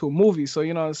being to a movie. So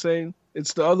you know what I'm saying.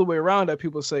 It's the other way around that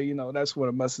people say that's what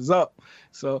it messes up.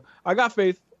 So I got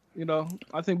faith.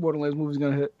 I think Borderlands movie's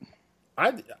gonna hit.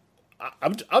 I'm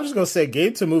just gonna say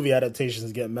game to movie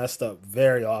adaptations get messed up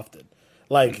very often.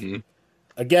 Like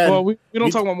again, well, we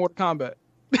don't talk about Mortal Kombat.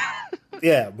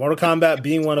 Yeah, Mortal Kombat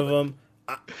being one of them.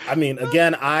 I mean,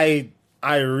 again, I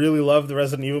really love the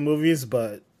Resident Evil movies,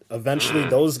 but eventually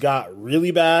those got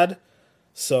really bad.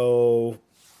 So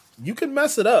you could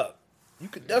mess it up. You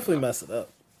could definitely mess it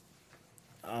up.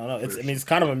 I don't know. It's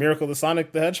kind of a miracle the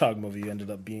Sonic the Hedgehog movie ended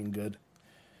up being good.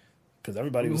 Because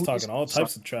everybody was talking all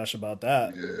types of trash about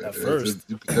that at first.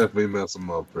 You can definitely mess them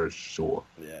up for sure.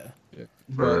 Yeah.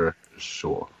 For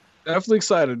sure. Definitely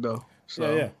excited though.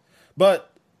 So. Yeah. But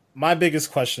my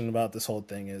biggest question about this whole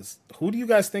thing is, who do you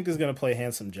guys think is going to play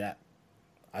Handsome Jack?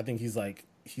 I think he's like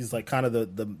kind of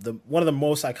the one of the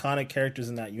most iconic characters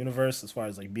in that universe as far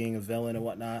as like being a villain and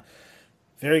whatnot.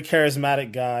 Very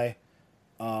charismatic guy,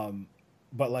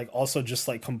 but like also just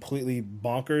like completely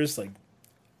bonkers, like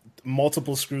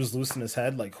multiple screws loose in his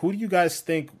head. Like, who do you guys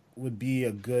think would be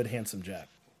a good Handsome Jack?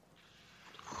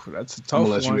 That's a tough one. I'm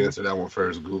gonna let you answer that one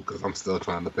first, Goop, because I'm still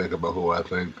trying to think about who I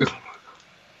think.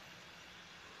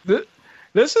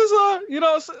 This is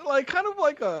like kind of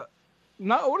like a,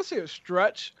 not I want to say a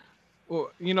stretch, or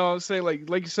say like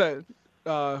you said,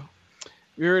 we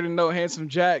already know Handsome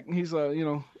Jack. He's kind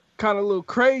of a little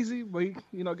crazy, but he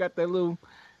got that little,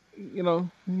 he's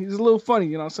a little funny.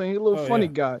 You know what I'm saying? He's a little funny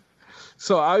guy.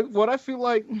 So I feel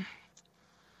like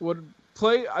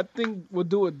I think would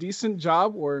do a decent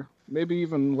job, or maybe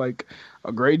even like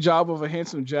a great job of a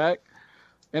Handsome Jack.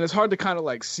 And it's hard to kind of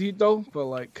like see though, but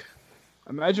like.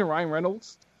 Imagine Ryan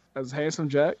Reynolds as Handsome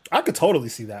Jack. I could totally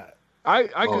see that. I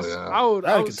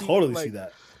could totally see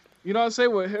that. You know what I'm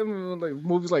saying? With him in like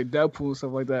movies like Deadpool and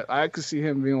stuff like that, I could see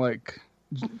him being like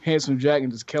Handsome Jack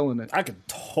and just killing it. I could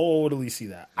totally see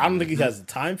that. I don't think he has the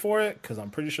time for it because I'm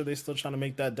pretty sure they're still trying to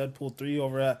make that Deadpool 3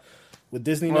 over with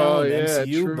Disney now and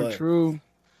MCU. True.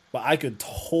 But I could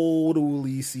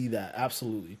totally see that.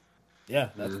 Absolutely. Yeah,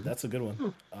 that's a good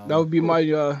one. That would be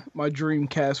my dream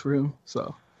cast for him.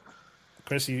 So.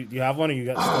 Chris, you have one, or you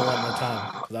got still want more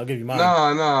time? Because I'll give you mine.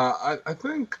 Nah. I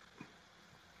think,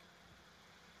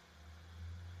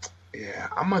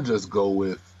 I'm gonna go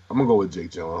with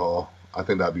Jake Gyllenhaal. I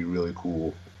think that'd be really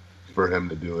cool. for him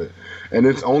to do it. And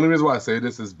it's only reason why I say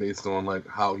this is based on like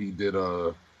how he did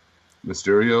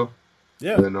Mysterio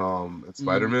in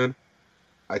Spider-Man.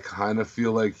 I kind of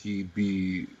feel like he'd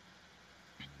be,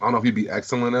 I don't know if he'd be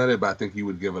excellent at it, but I think he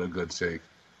would give it a good shake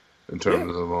in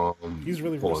terms of he's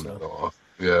really pulling versatile. that off.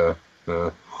 Yeah.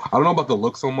 I don't know about the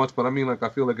look so much, but I mean, like, I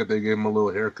feel like if they gave him a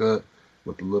little haircut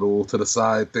with the little to the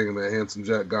side thing, that Handsome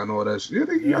Jack got and all that shit, I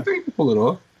think he can pull it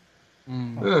off.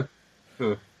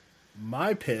 Yeah.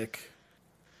 My pick,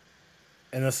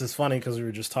 and this is funny because we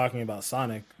were just talking about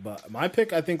Sonic, but my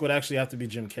pick I think would actually have to be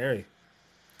Jim Carrey.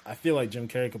 I feel like Jim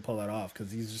Carrey could pull that off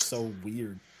because he's just so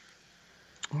weird.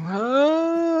 I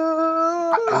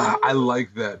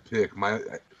like that pick.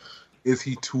 Is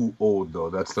he too old though?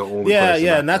 That's the only.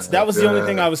 Yeah, and that was the only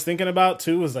thing I was thinking about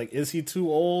too. Was like, is he too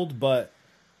old? But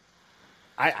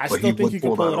I still think he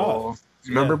could pull it off.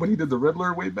 You remember when he did the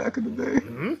Riddler way back in the day?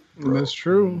 Mm-hmm. That's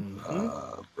true.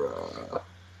 Bruh.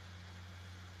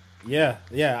 Yeah.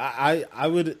 I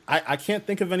would. I can't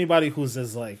think of anybody who's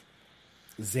as like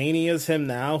zany as him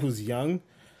now, who's young.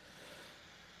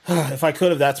 If I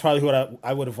could have, that's probably what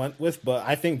I would have went with. But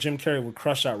I think Jim Carrey would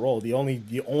crush that role. The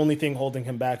only thing holding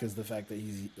him back is the fact that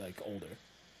he's like older.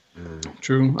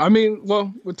 True. I mean,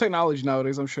 well, with technology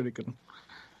nowadays, I'm sure they can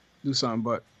do something.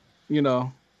 But you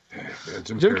know,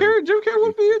 Jim Carrey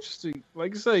would be interesting.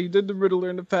 Like I said, he did the Riddler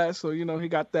in the past, so you know he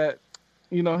got that.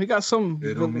 You know, he got some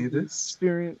riddle me this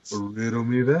experience. Riddle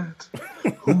me that.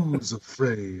 Who's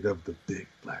afraid of the big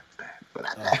black man?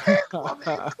 Come on,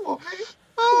 man.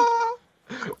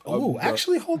 Oh,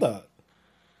 actually, hold up.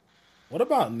 What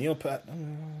about Neil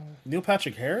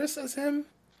Patrick Harris as him?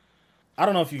 I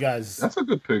don't know if you guys. That's a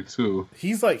good pick too.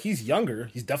 He's younger.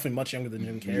 He's definitely much younger than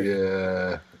Jim Carrey.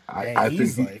 Yeah, I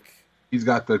think he's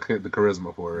got the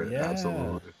charisma for it. Yeah.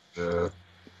 Absolutely. Yeah,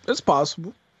 it's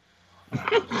possible.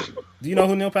 Do you know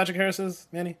who Neil Patrick Harris is,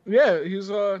 Manny? Yeah,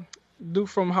 he's dude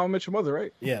from How I Met Your Mother,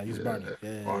 right? Yeah, he's Barney.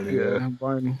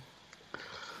 Barney.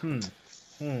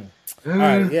 All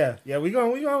right, yeah. We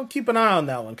gonna keep an eye on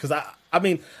that one because I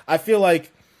mean I feel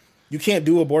like you can't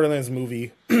do a Borderlands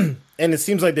movie, and it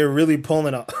seems like they're really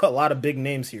pulling a lot of big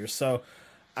names here. So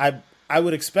I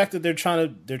would expect that they're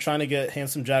trying to get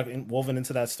Handsome Jack woven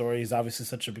into that story. He's obviously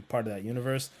such a big part of that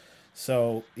universe.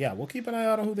 So yeah, we'll keep an eye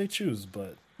out on who they choose.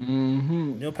 But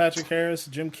Neil Patrick Harris,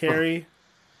 Jim Carrey,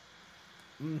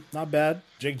 not bad.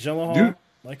 Jake Gyllenhaal,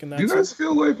 liking that. Do you guys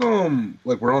feel like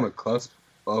we're on a cusp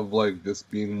of like this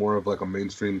being more of like a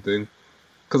mainstream thing?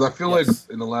 Because I feel like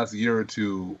in the last year or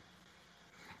two,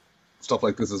 stuff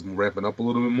like this is ramping up a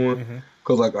little bit more.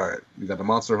 Because like, all right, you got the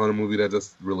Monster Hunter movie that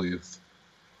just released.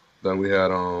 Then we had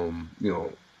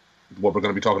what we're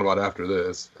gonna be talking about after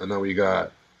this, and then we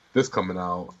got this coming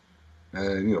out,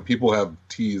 and people have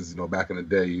teased back in the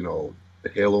day the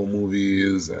Halo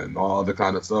movies and all the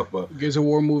kind of stuff, but Gears of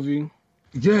War movie.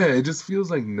 Yeah, it just feels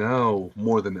like now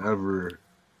more than ever.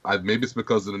 Maybe it's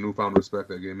because of the newfound respect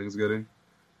that gaming's getting.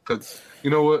 Because you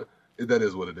know what? That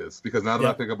is what it is. Because now that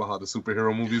I think about how the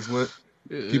superhero movies went,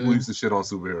 people used to shit on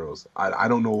superheroes. I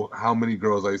don't know how many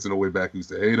girls I used to know way back used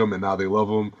to hate them, and now they love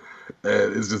them.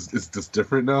 And it's just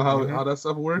different now how that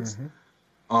stuff works.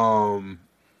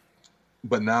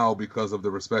 But now because of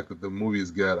the respect that the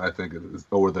movies get, I think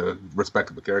or the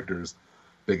respect of the characters,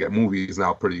 they get movies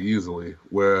now pretty easily.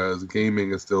 Whereas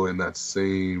gaming is still in that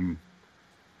same.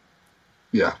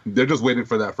 Yeah, they're just waiting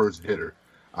for that first hitter,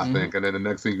 I think, and then the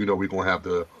next thing you know, we're gonna have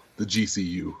the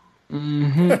GCU,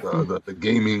 the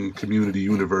gaming community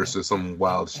universe, or some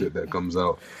wild shit that comes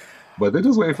out. But they're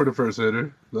just waiting for the first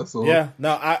hitter. That's all. Yeah,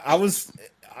 no,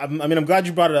 I'm glad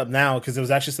you brought it up now because it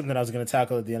was actually something that I was going to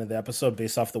tackle at the end of the episode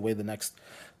based off the way the next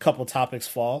couple topics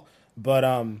fall. But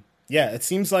yeah, it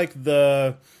seems like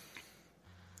the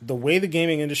way the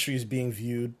gaming industry is being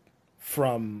viewed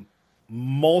from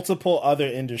multiple other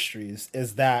industries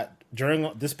is that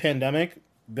during this pandemic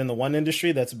been the one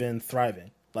industry that's been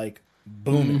thriving, like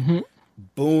booming.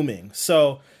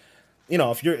 So,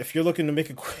 if you're looking to make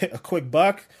a quick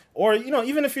buck, or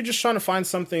even if you're just trying to find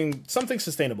something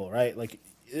sustainable, right? Like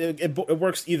it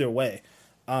works either way.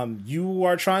 You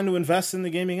are trying to invest in the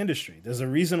gaming industry. There's a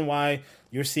reason why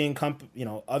you're seeing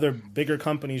other bigger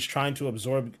companies trying to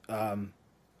absorb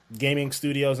gaming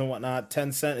studios and whatnot.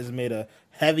 Tencent has made a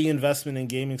heavy investment in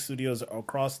gaming studios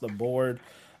across the board.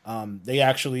 They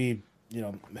actually,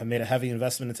 have made a heavy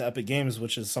investment into Epic Games,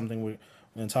 which is something we're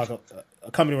going to talk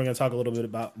a company we're going to talk a little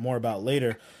bit more about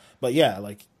later. But yeah,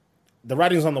 like the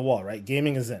writing's on the wall, right?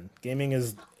 Gaming is in. Gaming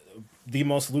is the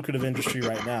most lucrative industry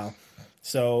right now.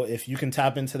 So if you can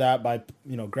tap into that by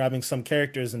grabbing some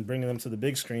characters and bringing them to the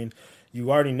big screen,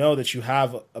 you already know that you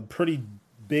have a pretty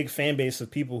big fan base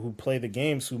of people who play the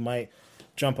games who might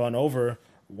jump on over,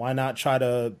 why not try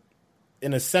to,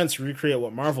 in a sense, recreate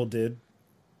what Marvel did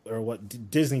or what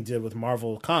Disney did with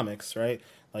Marvel Comics, right?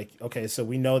 Like, okay, so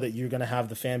we know that you're going to have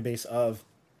the fan base of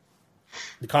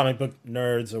the comic book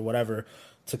nerds or whatever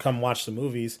to come watch the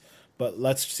movies, but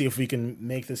let's see if we can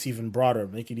make this even broader,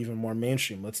 make it even more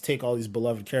mainstream. Let's take all these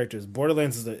beloved characters.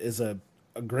 Borderlands is a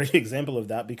great example of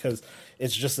that, because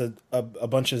it's just a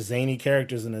bunch of zany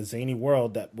characters in a zany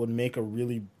world that would make a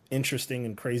really interesting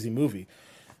and crazy movie.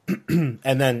 And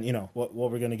then, you know, what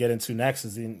we're going to get into next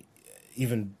is an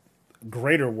even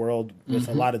greater world with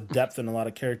a lot of depth and a lot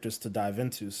of characters to dive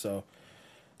into. So,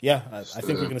 yeah, I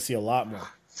think we're going to see a lot more.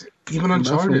 Even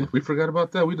Uncharted, we forgot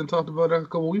about that. We didn't talk about that a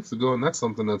couple weeks ago, and that's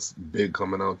something that's big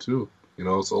coming out too. You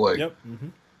know, so like, yeah,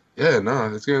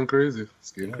 it's getting crazy.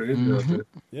 It's getting crazy out there.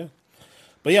 Yeah,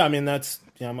 but yeah, I mean, that's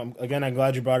I'm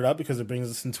glad you brought it up, because it brings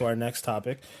us into our next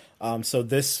topic. So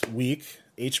this week,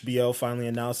 HBO finally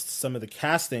announced some of the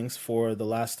castings for the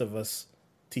Last of Us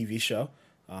TV show.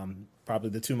 Probably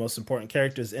the two most important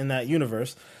characters in that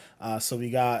universe. So we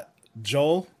got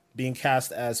Joel being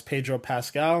cast as Pedro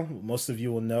Pascal, most of you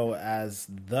will know as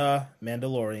the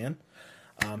Mandalorian.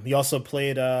 He also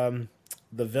played the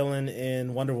villain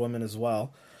in Wonder Woman as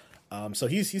well. So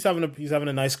he's having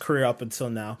a nice career up until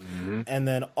now. And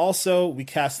then also we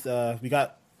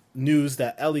got news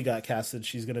that Ellie got casted.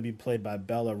 She's going to be played by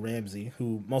Bella Ramsey,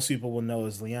 who most people will know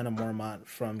as Lyanna Mormont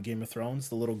from Game of Thrones,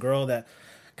 the little girl that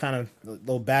kind of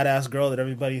little badass girl that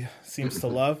everybody seems to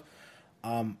love.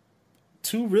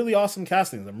 Two really awesome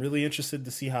castings. I'm really interested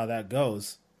to see how that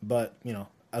goes. But, you know,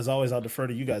 as always, I'll defer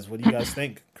to you guys. What do you guys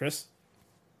think, Chris?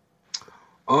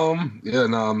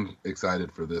 I'm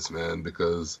excited for this, man,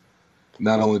 because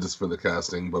not only just for the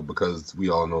casting, but because we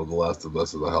all know The Last of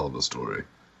Us is a hell of a story.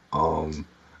 And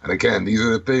again, these are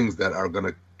the things that are going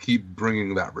to keep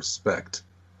bringing that respect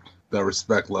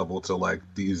level to, like,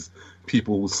 these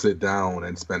people who sit down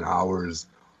and spend hours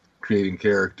creating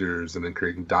characters and then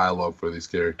creating dialogue for these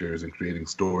characters and creating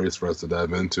stories for us to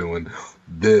dive into. And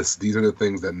these are the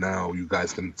things that now you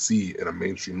guys can see in a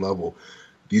mainstream level.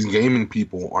 These gaming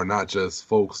people are not just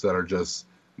folks that are just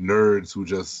nerds who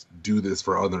just do this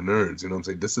for other nerds. You know what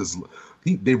I'm saying?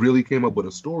 They really came up with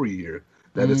a story here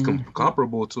that is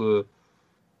comparable to,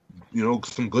 you know,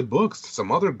 some good books,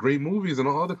 some other great movies and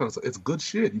all other kind of stuff. It's good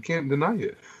shit. You can't deny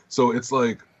it. So it's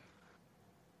like,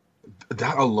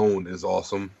 that alone is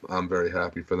awesome. I'm very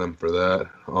happy for them for that.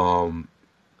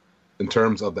 In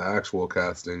terms of the actual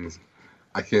castings,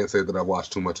 I can't say that I've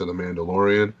watched too much of The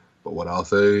Mandalorian, but what I'll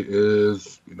say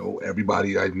is, you know,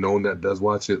 everybody I've known that does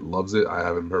watch it loves it. I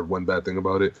haven't heard one bad thing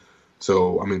about it.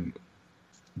 So, I mean,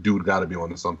 dude got to be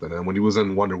onto something. And when he was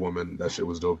in Wonder Woman, that shit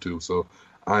was dope too. So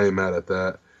I ain't mad at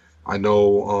that. I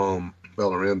know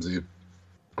Bella Ramsey.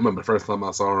 I remember the first time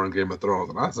I saw her on Game of Thrones,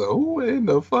 and I said, "Who in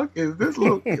the fuck is this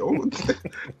little?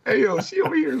 Hey, yo, she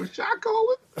over here with shot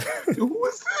calling? Who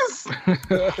is this?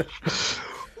 Who is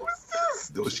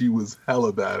this?" No, she was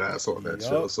hella badass on that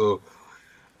show. So,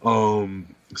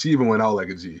 she even went out like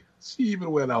a G. You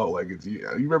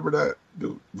remember that,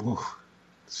 dude?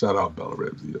 Shout out Bella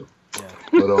Ramsey, yo.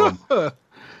 Yeah.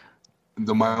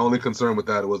 But my only concern with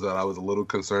that was that I was a little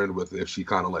concerned with if she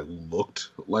kind of like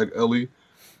looked like Ellie.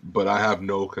 But I have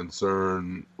no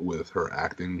concern with her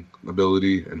acting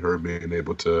ability and her being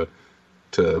able to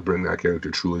bring that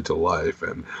character truly to life.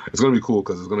 And it's going to be cool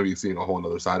because it's going to be seeing a whole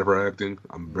other side of her acting.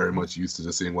 I'm very much used to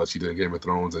just seeing what she did in Game of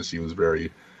Thrones, and she was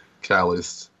very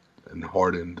calloused and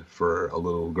hardened for a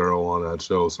little girl on that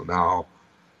show. So now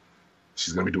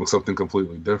she's going to be doing something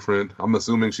completely different. I'm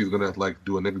assuming she's going to like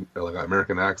do an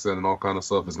American accent and all kind of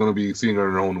stuff. It's going to be seeing her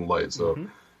in her own new light. So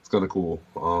it's kind of cool.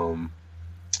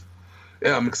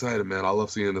 Yeah, I'm excited, man. I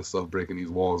love seeing this stuff breaking these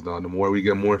walls down. The more we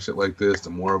get more shit like this, the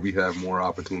more we have more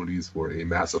opportunities for a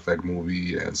Mass Effect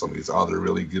movie and some of these other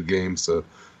really good games to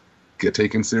get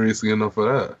taken seriously enough for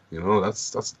that. You know,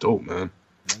 that's dope, man.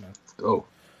 Let's go.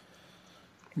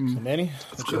 So, Manny,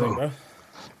 what you think, bro?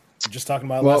 We're just talking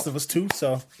about Last of Us 2,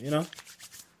 so, you know,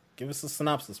 give us a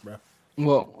synopsis, bro.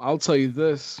 Well, I'll tell you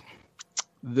this.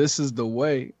 This is the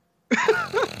way.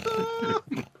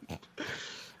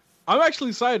 I'm actually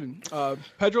excited.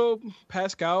 Pedro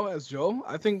Pascal as Joel.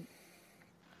 I think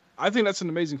that's an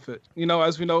amazing fit. You know,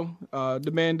 as we know,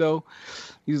 the Mando,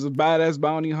 he's a badass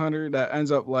bounty hunter that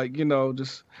ends up like, you know,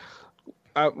 just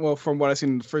from what I've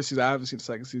seen in the first season, I haven't seen the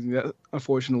second season yet,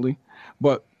 unfortunately.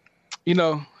 But, you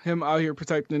know, him out here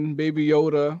protecting Baby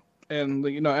Yoda and,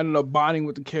 you know, ending up bonding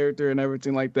with the character and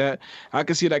everything like that. I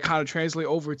can see that kind of translate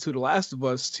over to The Last of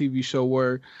Us TV show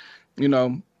where, you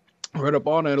know, read up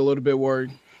on it a little bit where,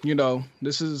 you know,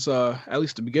 this is at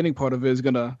least the beginning part of it is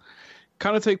gonna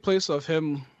kind of take place of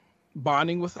him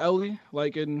bonding with Ellie,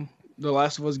 like in the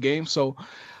Last of Us game. So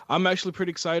I'm actually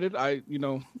pretty excited. I,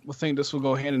 will think this will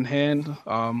go hand in hand.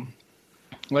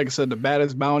 Like I said, the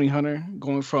baddest bounty hunter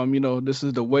going from, this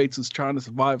is the way to trying to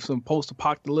survive some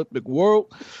post-apocalyptic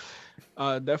world.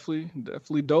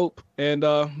 Definitely dope. And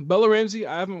Bella Ramsey,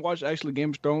 I haven't watched actually Game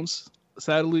of Thrones,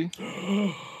 sadly.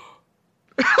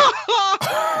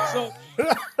 So,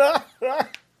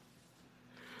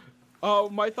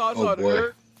 my thoughts on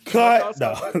her. Cut.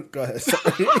 No, go ahead.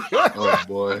 Oh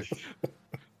boy.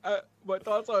 My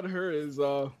thoughts on her is,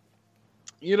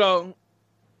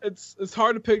 it's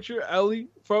hard to picture Ellie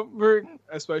from her,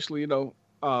 especially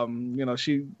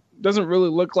she doesn't really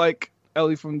look like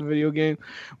Ellie from the video game,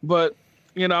 but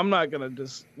I'm not gonna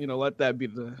just let that be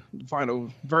the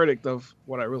final verdict of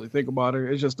what I really think about her.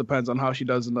 It just depends on how she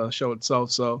does in the show itself.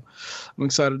 So I'm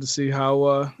excited to see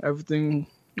how everything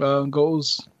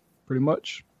goes, pretty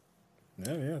much.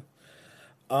 Yeah.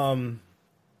 I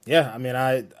mean,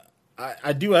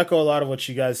 I do echo a lot of what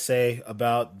you guys say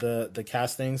about the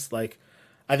castings. Like,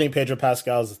 I think Pedro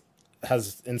Pascal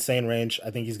has insane range.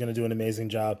 I think he's going to do an amazing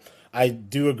job. I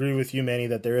do agree with you, Manny,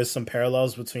 that there is some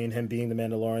parallels between him being the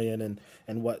Mandalorian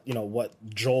and what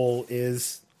Joel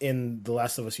is in the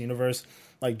Last of Us universe.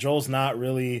 Like, Joel's not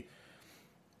really.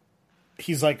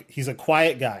 He's a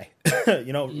quiet guy,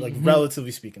 like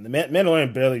relatively speaking. The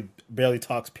Mandalorian barely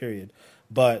talks, period.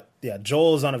 But yeah,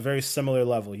 Joel is on a very similar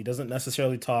level. He doesn't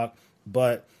necessarily talk,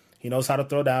 but he knows how to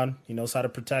throw down. He knows how to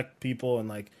protect people,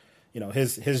 and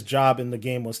his job in the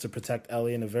game was to protect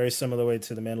Ellie in a very similar way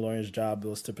to the Mandalorian's job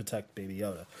was to protect Baby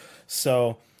Yoda.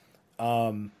 So,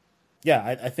 I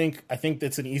think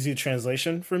it's an easy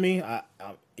translation for me.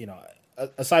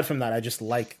 Aside from that, I just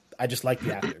like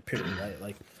the actor. Period. Right?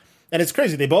 Like, and it's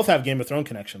crazy. They both have Game of Thrones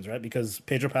connections, right? Because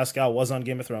Pedro Pascal was on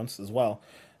Game of Thrones as well.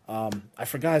 I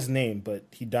forgot his name, but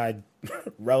he died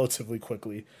relatively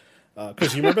quickly.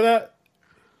 Chris, you remember that?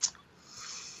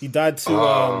 He died to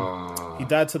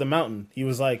the mountain. He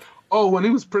was like, oh, when he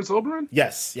was Prince Oberyn?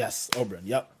 Yes, Oberyn.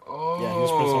 Yep. Oh. Yeah, he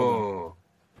was Prince Oberyn.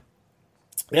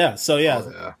 Yeah, so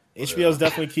HBO's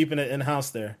definitely keeping it in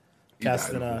house there.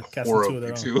 Casting two of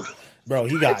their own. Bro,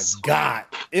 he got.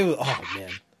 It was man.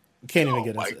 You can't even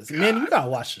get into this. God. Man, you gotta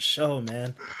watch the show,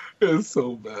 man. It's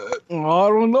so bad. Oh, I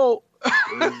don't know.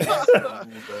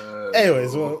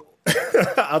 Anyways, well,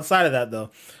 outside of that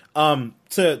though,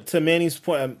 to Manny's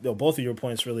point, both of your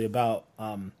points really about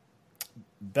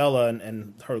Bella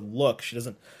and her look. She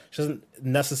doesn't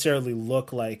necessarily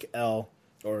look like Elle,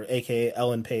 or AKA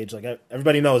Ellen Page. Like,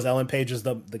 everybody knows Ellen Page is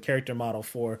the character model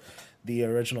for the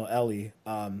original Ellie.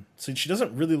 So she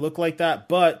doesn't really look like that.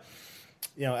 But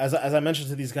as I mentioned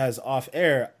to these guys off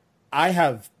air, I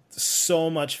have so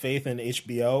much faith in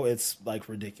HBO. It's like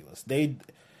ridiculous.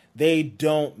 They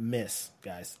don't miss,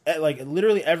 guys. Like,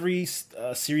 literally every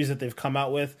series that they've come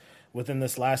out with within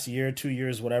this last year, 2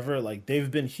 years, whatever, like,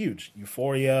 they've been huge.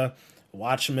 Euphoria,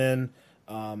 Watchmen,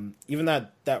 even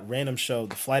that random show,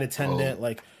 The Flight Attendant,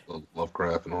 like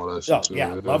Lovecraft and all that shit. Oh,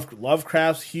 yeah,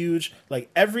 Lovecraft's huge. Like,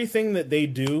 everything that they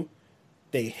do,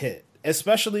 they hit.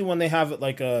 Especially when they have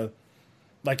like an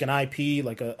IP,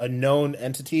 like a known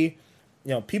entity.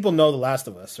 People know The Last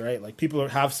of Us, right? Like, people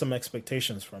have some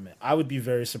expectations from it. I would be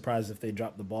very surprised if they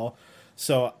dropped the ball.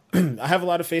 So I have a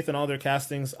lot of faith in all their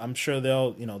castings. I'm sure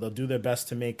they'll do their best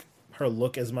to make her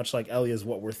look as much like Ellie as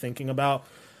what we're thinking about.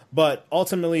 But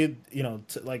ultimately,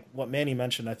 like what Manny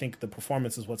mentioned, I think the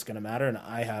performance is what's going to matter, and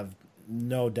I have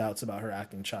no doubts about her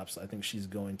acting chops. I think she's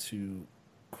going to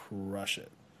crush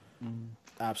it.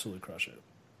 Absolutely crush it.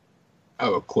 I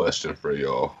have a question for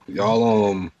y'all.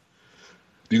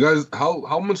 Do you guys,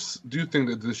 how much do you think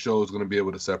that this show is going to be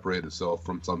able to separate itself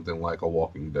from something like A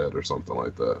Walking Dead or something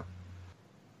like that?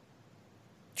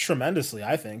 Tremendously,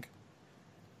 I think.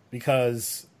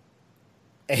 Because,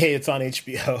 it's on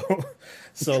HBO.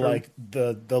 So, true. Like,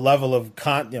 the level of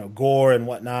gore and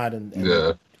whatnot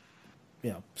and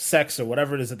sex or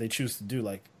whatever it is that they choose to do,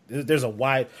 like, there's a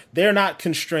wide... They're not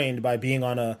constrained by being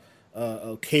on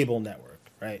a cable network,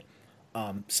 right?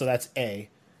 So that's A.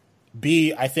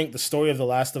 B, I think the story of The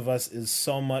Last of Us is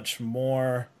so much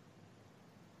more,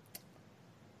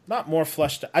 not more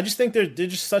fleshed out. I just think they're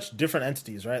just such different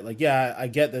entities, right? Like, yeah, I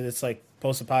get that it's like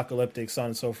post-apocalyptic, so on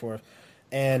and so forth.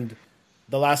 And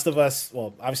The Last of Us,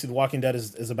 well, obviously The Walking Dead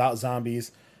is about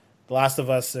zombies. The Last of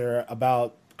Us are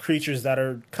about creatures that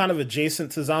are kind of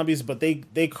adjacent to zombies, but they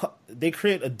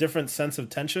create a different sense of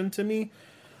tension to me.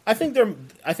 I think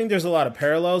there's a lot of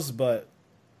parallels, but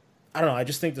I don't know. I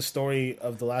just think the story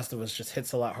of The Last of Us just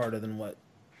hits a lot harder than what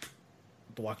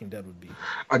The Walking Dead would be.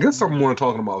 I guess I'm more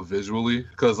talking about visually,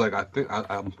 because like I think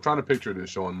I'm trying to picture this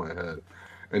show in my head,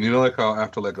 And you know, like how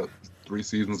after like 3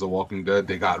 seasons of Walking Dead,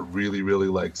 they got really, really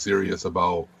like serious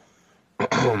about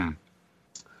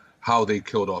how they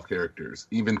killed off characters,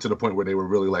 even to the point where they were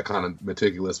really like kind of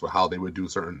meticulous with how they would do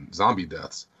certain zombie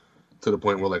deaths. To the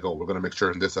point where like, oh, we're gonna make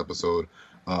sure in this episode,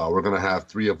 we're gonna have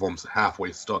 3 of them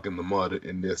halfway stuck in the mud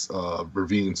in this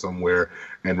ravine somewhere,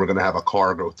 and we're gonna have a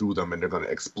car go through them, and they're gonna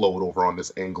explode over on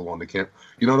this angle on the camp.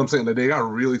 You know what I'm saying? That they got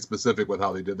really specific with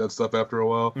how they did that stuff after a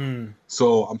while.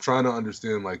 So I'm trying to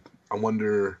understand. Like, I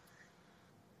wonder.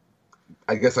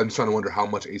 I guess I'm just trying to wonder how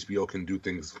much HBO can do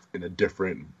things in a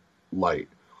different light.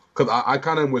 Because I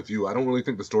kind of am with you. I don't really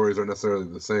think the stories are necessarily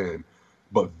the same,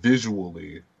 but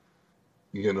visually,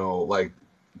 you know, like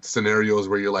scenarios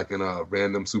where you're like in a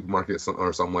random supermarket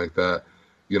or something like that.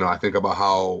 You know, I think about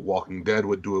how Walking Dead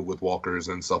would do it with walkers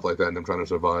and stuff like that, and them trying to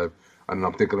survive. And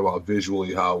I'm thinking about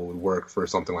visually how it would work for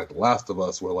something like The Last of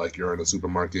Us, where like you're in a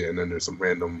supermarket and then there's some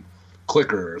random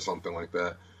clicker or something like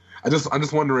that. I'm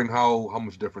just wondering how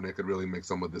much different it could really make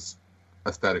some of this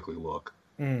aesthetically look.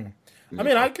 I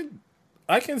mean,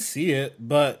 I can see it,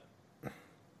 but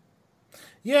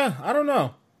yeah, I don't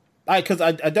know. Because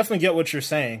I definitely get what you're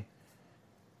saying.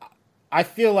 I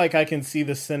feel like I can see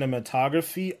the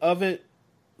cinematography of it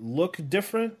look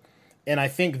different, and I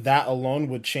think that alone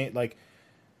would change. Like,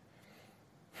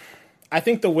 I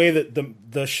think the way that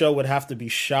the show would have to be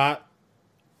shot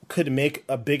could make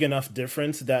a big enough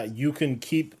difference that you can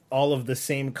keep all of the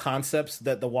same concepts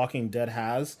that The Walking Dead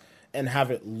has and have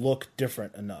it look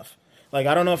different enough. Like,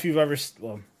 I don't know if you've ever,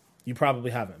 well, you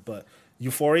probably haven't, but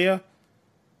Euphoria,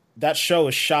 that show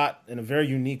is shot in a very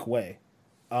unique way.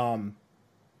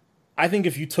 I think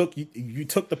if you took the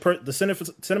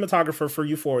cinematographer for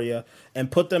Euphoria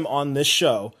and put them on this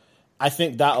show, I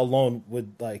think that alone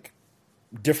would like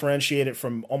differentiate it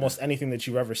from almost anything that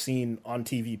you've ever seen on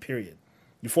TV, period.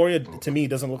 Euphoria to me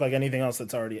doesn't look like anything else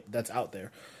that's out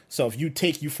there. So if you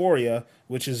take Euphoria,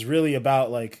 which is really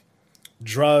about like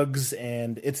drugs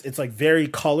and it's like very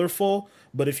colorful,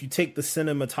 but if you take the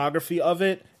cinematography of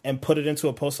it and put it into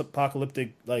a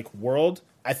post-apocalyptic like world,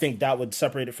 I think that would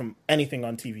separate it from anything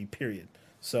on TV, period.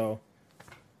 So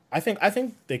I think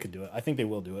they could do it. I think they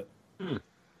will do it.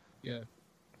 Yeah.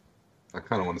 I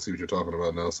kind of want to see what you're talking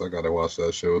about now, so I gotta watch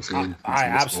that show too. I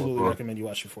absolutely recommend you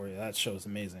watch Euphoria. That show is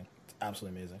amazing. It's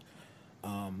absolutely amazing.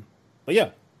 But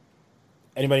yeah,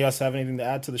 anybody else have anything to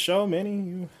add to the show,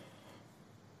 Manny?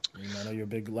 I know you're a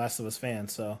big Last of Us fan,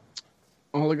 so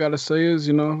all I gotta say is,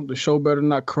 you know, the show better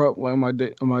not corrupt like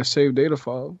my saved data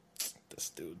file. This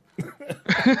dude.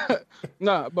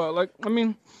 Nah, but like, I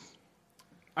mean,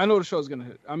 I know the show's gonna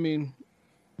hit. I mean,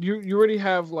 you already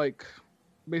have like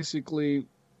basically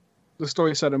the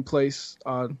story set in place.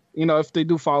 You know, if they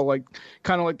do follow like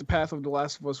kind of like the path of The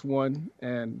Last of Us 1,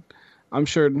 and I'm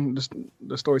sure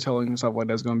the storytelling and stuff like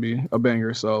that's gonna be a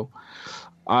banger. So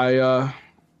I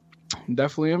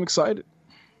definitely am excited.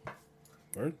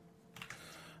 Word.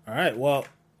 All right. Well,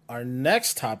 our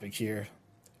next topic here,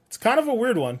 it's kind of a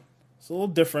weird one. It's a little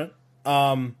different.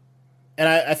 And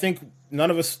I think none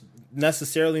of us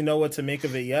necessarily know what to make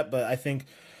of it yet, but I think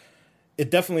it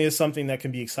definitely is something that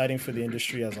can be exciting for the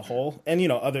industry as a whole and, you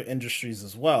know, other industries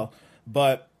as well.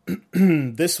 But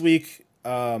this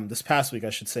past week, I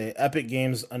should say, Epic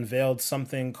Games unveiled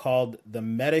something called the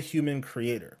MetaHuman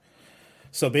Creator.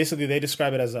 So basically, they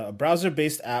describe it as a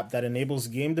browser-based app that enables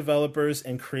game developers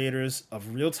and creators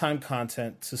of real-time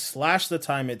content to slash the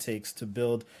time it takes to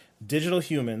build digital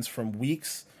humans from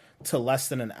weeks to less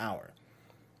than an hour.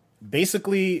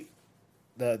 Basically,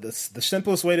 the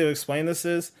simplest way to explain this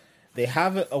is they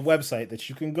have a website that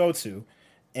you can go to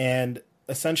and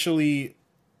essentially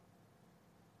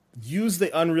use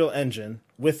the Unreal Engine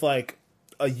with like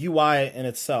a UI in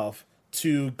itself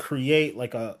to create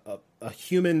like a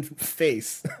human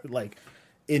face like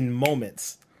in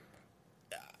moments.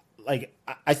 Like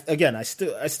I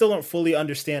still don't fully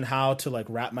understand how to like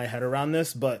wrap my head around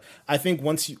this, but I think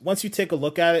once you take a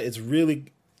look at it, it's really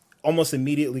almost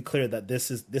immediately clear that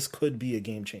this could be a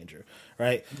game changer,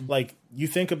 right? Mm-hmm. Like you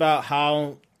think about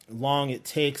how long it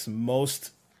takes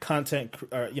most content,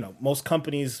 or most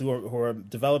companies who are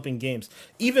developing games,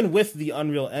 even with the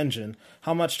Unreal Engine,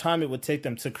 how much time it would take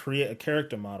them to create a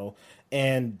character model,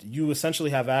 and you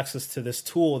essentially have access to this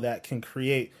tool that can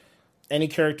create any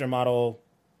character model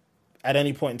at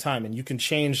any point in time, and you can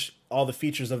change all the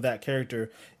features of that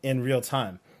character in real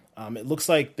time. It looks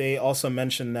like they also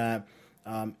mentioned that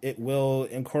it will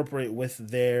incorporate with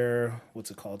their,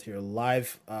 what's it called here,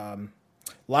 Live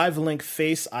Link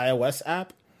Face iOS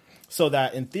app, so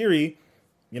that in theory,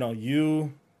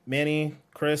 you, Manny,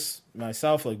 Chris,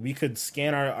 myself, like we could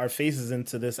scan our faces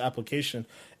into this application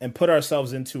and put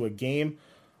ourselves into a game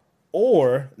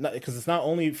or because it's not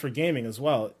only for gaming as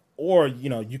well, or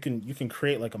you can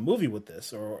create like a movie with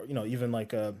this, or even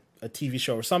like a TV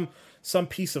show or some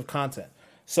piece of content.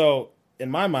 So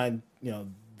in my mind,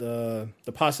 the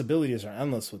possibilities are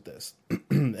endless with this.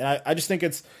 And I just think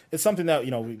it's something that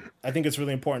I think it's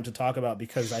really important to talk about,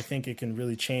 because I think it can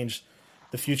really change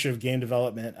the future of game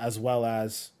development, as well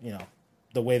as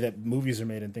the way that movies are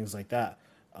made and things like that.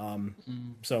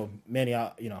 So Manny,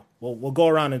 we'll go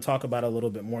around and talk about it a little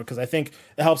bit more, because I think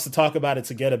it helps to talk about it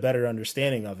to get a better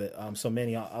understanding of it. So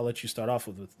Manny, I'll let you start off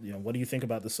with what do you think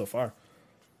about this so far?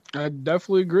 I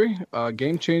definitely agree.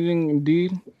 Game changing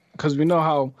indeed, because we know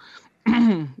how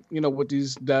with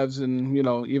these devs and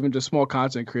even just small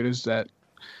content creators that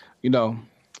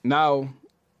now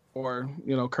or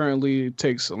currently it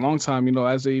takes a long time,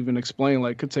 as they even explain,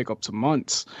 like could take up to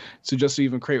months to just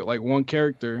even create like one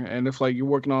character. And if like you're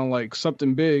working on like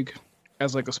something big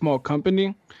as like a small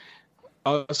company,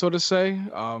 so to say,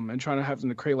 and trying to have them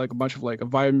to create like a bunch of like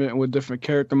environment with different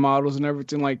character models and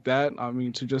everything like that, I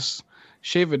mean, to just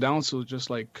shave it down to just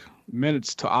like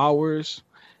minutes to hours,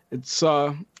 it's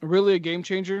really a game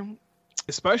changer,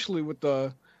 especially with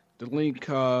the link,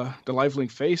 the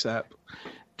LiveLink Face app,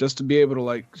 just to be able to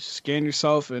like scan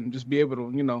yourself and just be able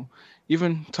to,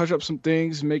 even touch up some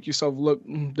things, make yourself look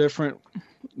different.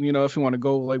 If you want to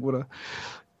go like with a,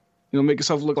 make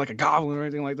yourself look like a goblin or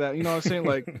anything like that. You know what I'm saying?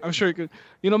 Like, I'm sure you could,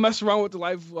 mess around with the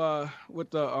live,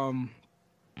 with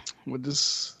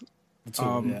this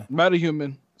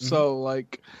metahuman. So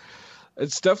like,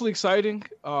 it's definitely exciting.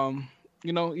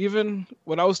 Even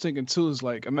what I was thinking too is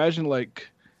like, imagine like,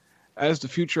 as the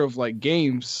future of like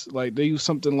games, like they use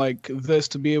something like this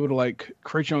to be able to like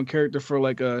create your own character for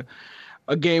like a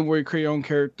game where you create your own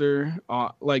character,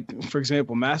 like for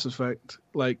example Mass Effect.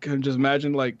 Like just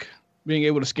imagine like being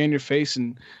able to scan your face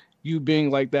and you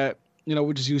being like that,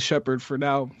 we just use Shepard for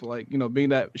now, like being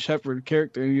that Shepard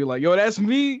character, and you're like, yo, that's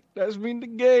me in the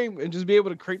game, and just be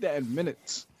able to create that in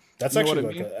minutes. That's actually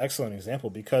like an excellent example,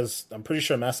 because I'm pretty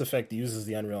sure Mass Effect uses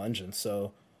the Unreal Engine,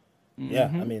 so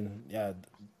yeah, I mean, yeah,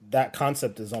 that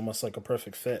concept is almost like a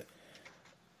perfect fit.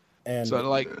 And so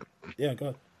like, yeah, go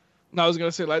ahead. No, I was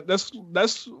gonna say like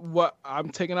that's what I'm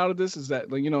taking out of this, is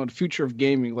that like the future of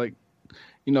gaming, like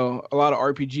a lot of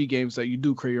RPG games that you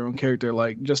do create your own character,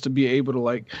 like just to be able to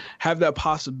like have that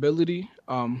possibility,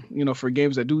 for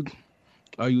games that do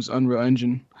use Unreal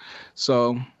Engine.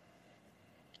 So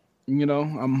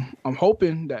I'm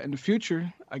hoping that in the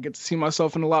future I get to see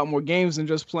myself in a lot more games than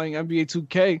just playing NBA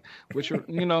 2K, which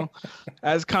are,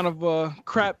 as kind of a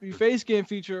crappy face game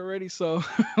feature already. So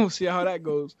we'll see how that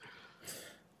goes.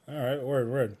 All right,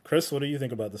 word. Chris, what do you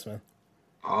think about this, man?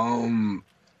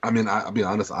 I mean, I'll be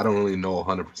honest, I don't really know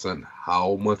 100%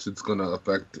 how much it's going to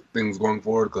affect things going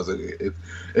forward, because it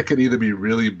could either be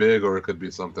really big or it could be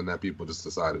something that people just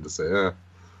decided to say, eh.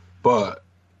 But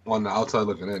on the outside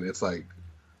looking in, it's like,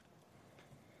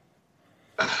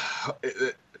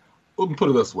 let me put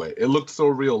it this way. It looked so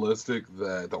realistic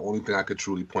that the only thing I could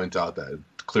truly point out that it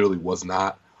clearly was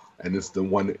not, and it's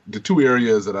the two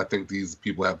areas that I think these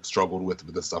people have struggled with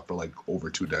this stuff for like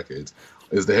over 2 decades,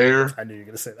 is the hair. I knew you were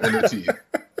going to say that. And the teeth.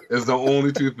 It's the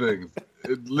only two things.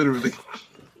 It literally.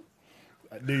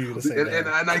 I knew you were going to say that.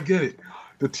 And I get it.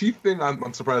 The teeth thing,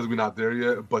 I'm surprised we're not there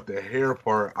yet, but the hair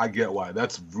part, I get why.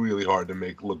 That's really hard to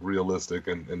make look realistic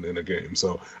in a game.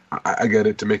 So I get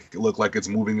it, to make it look like it's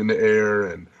moving in the air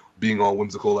and being all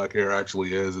whimsical like hair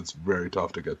actually is. It's very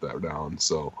tough to get that down.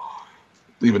 So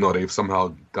even though they've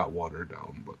somehow got watered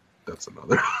down, but that's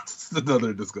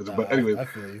another discussion. But anyways, I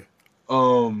feel you.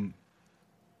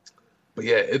 But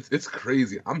yeah, it's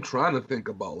crazy. I'm trying to think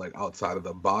about like outside of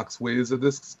the box ways that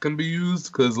this can be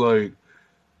used, because like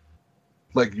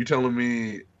you're telling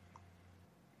me,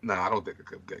 nah, I don't think it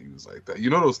could get used like that. You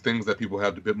know those things that people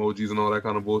have, the Bitmojis and all that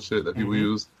kind of bullshit that people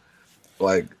use?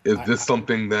 Like, is this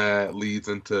something that leads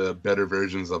into better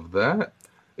versions of that?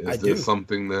 Is this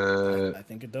something that... I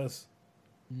think it does.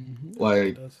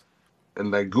 Like, and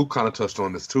like Goop kind of touched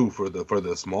on this too for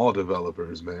the small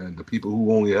developers, man. The people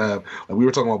who only have, like we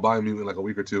were talking about Biomutant like a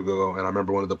week or two ago, and I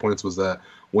remember one of the points was that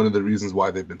one of the reasons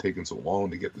why they've been taking so long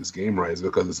to get this game right is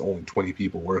because it's only 20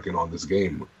 people working on this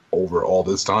game over all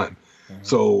this time.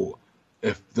 So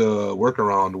if the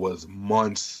workaround was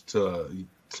months to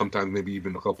sometimes maybe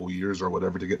even a couple years or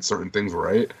whatever to get certain things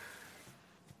right,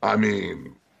 I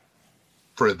mean,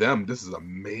 for them, this is a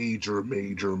major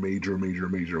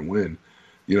win.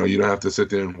 You don't have to sit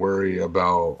there and worry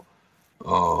about,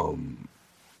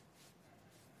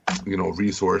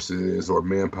 resources or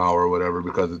manpower or whatever,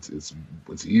 because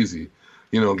it's easy.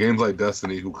 games like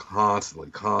Destiny who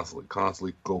constantly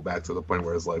go back to the point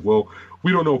where it's like, well,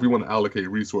 we don't know if we want to allocate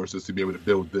resources to be able to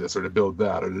build this or to build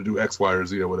that or to do X, Y, or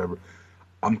Z or whatever.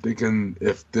 I'm thinking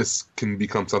if this can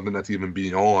become something that's even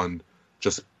beyond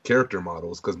just character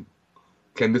models, because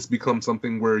can this become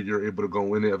something where you're able to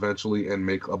go in it eventually and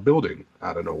make a building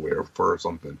out of nowhere for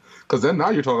something? Because then now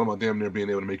you're talking about damn near being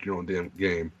able to make your own damn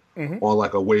game on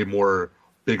like a way more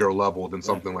bigger level than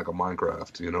something like a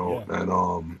Minecraft, Yeah.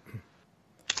 And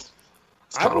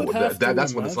it's kind of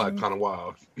that's when it's like kind of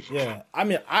wild. Yeah, I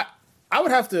mean, I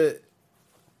would have to.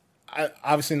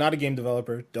 Obviously not a game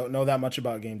developer, don't know that much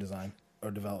about game design or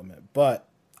development, but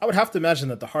I would have to imagine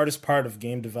that the hardest part of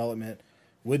game development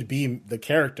would be the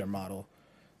character model.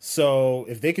 So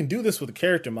if they can do this with a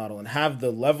character model and have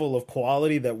the level of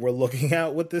quality that we're looking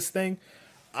at with this thing,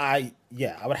 I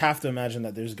would have to imagine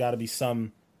that there's got to be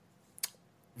some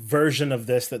version of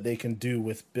this that they can do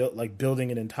with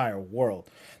building an entire world.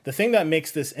 The thing that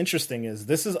makes this interesting is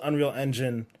this is Unreal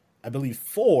Engine, I believe,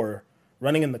 4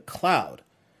 running in the cloud.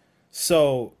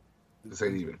 So this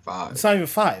ain't even 5. It's not even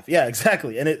 5. Yeah,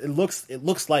 exactly. And it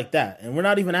looks like that. And we're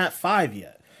not even at 5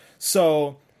 yet.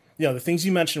 So, the things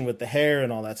you mentioned with the hair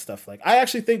and all that stuff, like I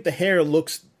actually think the hair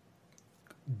looks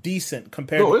decent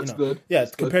compared to good. Yeah,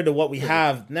 it's compared good. to what we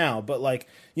have now. But like,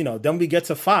 then we get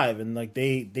to 5 and like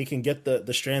they can get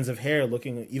the strands of hair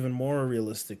looking even more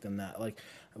realistic than that. Like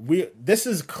this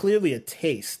is clearly a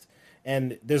taste.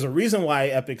 And there's a reason why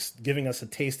Epic's giving us a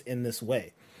taste in this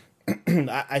way.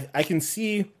 I can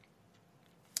see.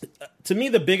 To me,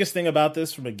 the biggest thing about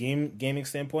this from a gaming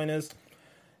standpoint is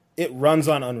it runs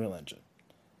on Unreal Engine.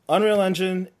 Unreal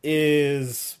Engine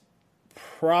is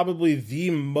probably the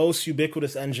most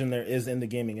ubiquitous engine there is in the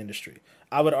gaming industry.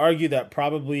 I would argue that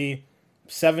probably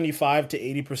 75 to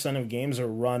 80% of games are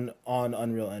run on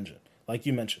Unreal Engine. Like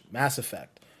you mentioned, Mass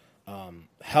Effect,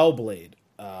 Hellblade,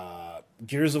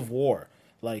 Gears of War,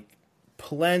 like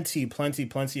plenty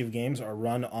of games are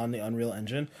run on the Unreal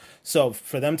Engine. So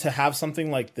for them to have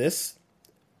something like this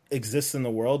exists in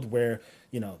the world where,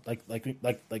 like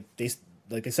they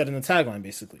said in the tagline,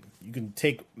 basically, you can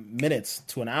take minutes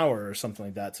to an hour or something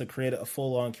like that to create a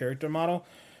full-on character model.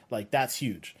 Like, that's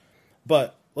huge.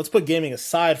 But let's put gaming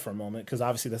aside for a moment, because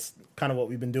obviously that's kind of what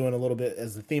we've been doing a little bit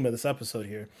as the theme of this episode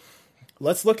here.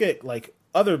 Let's look at like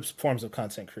other forms of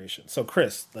content creation. So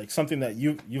Chris, like something that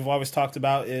you've always talked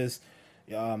about is,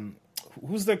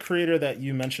 who's the creator that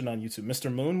you mentioned on YouTube?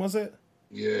 Mr. Moon, was it?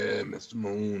 Yeah, Mr.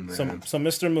 Moon, man. So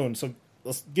Mr. Moon. So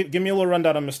let's give me a little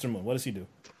rundown on Mr. Moon. What does he do?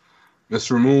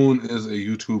 Mr. Moon is a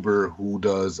YouTuber who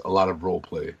does a lot of role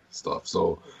play stuff.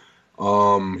 So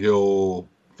he'll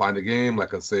find a game, like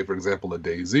say for example a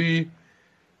DayZ,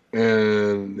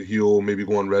 and he'll maybe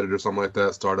go on Reddit or something like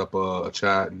that, start up a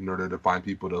chat in order to find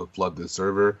people to flood this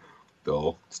server.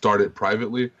 They'll start it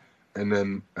privately, and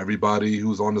then everybody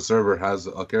who's on the server has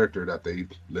a character that they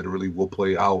literally will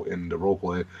play out in the role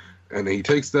play. And then he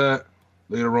takes that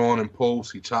later on in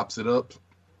post, he chops it up,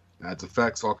 adds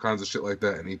effects, all kinds of shit like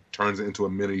that, and he turns it into a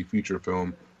mini feature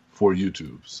film for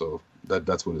YouTube. So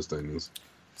that's what his thing is.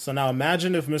 So now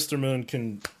imagine if Mr. Moon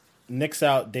can nix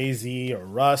out DayZ or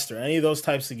Rust or any of those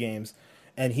types of games,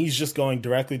 and he's just going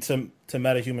directly to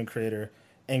MetaHuman Creator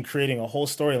and creating a whole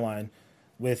storyline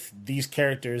with these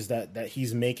characters that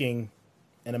he's making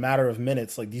in a matter of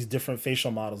minutes, like these different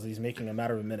facial models that he's making in a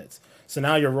matter of minutes. So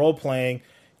now you're role playing.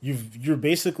 You're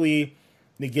basically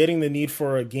negating the need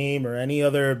for a game or any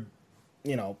other,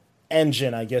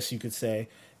 engine, I guess you could say.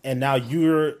 And now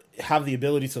you have the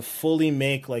ability to fully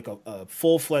make like a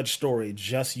full-fledged story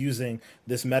just using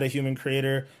this MetaHuman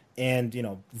Creator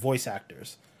and, voice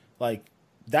actors. Like,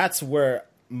 that's where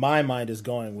my mind is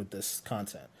going with this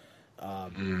content.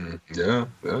 Yeah.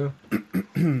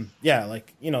 Yeah,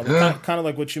 like, kind of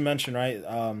like what you mentioned, right?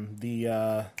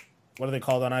 What are they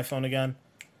called on iPhone again?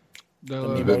 The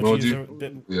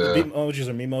Bitmojis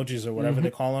or Memojis or whatever they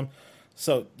call them.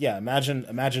 So yeah, imagine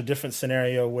a different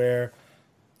scenario where,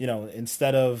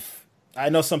 instead of, I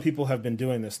know some people have been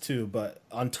doing this too, but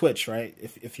on Twitch, right?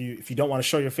 If you don't want to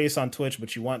show your face on Twitch,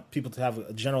 but you want people to have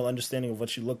a general understanding of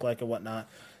what you look like and whatnot,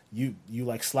 you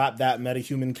like slap that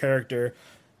MetaHuman character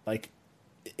like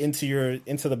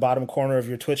into the bottom corner of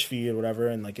your Twitch feed or whatever,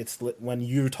 and like when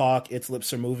you talk, its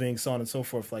lips are moving, so on and so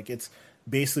forth. Like it's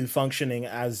basically functioning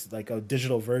as like a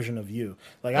digital version of you.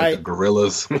 Like the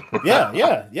gorillas.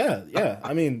 yeah.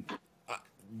 I mean,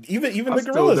 even the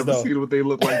gorillas, I've never seen what they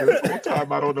look like this whole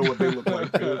time. I don't know what they look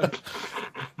like, dude.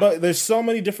 But there's so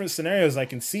many different scenarios I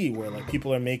can see where like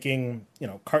people are making,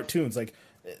 cartoons. Like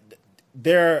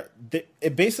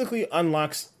it basically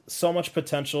unlocks so much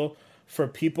potential for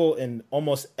people in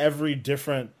almost every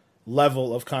different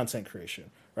level of content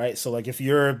creation, right? So like if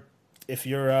you're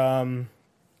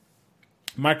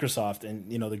Microsoft and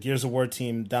the Gears of War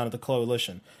team down at the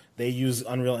Coalition, they use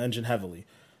Unreal Engine heavily.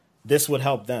 This would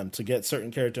help them to get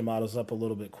certain character models up a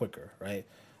little bit quicker, right?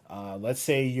 Let's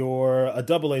say you're a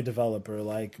AA developer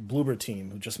like Bloober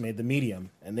Team, who just made the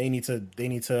Medium, and they need to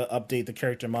update the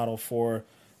character model for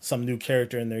some new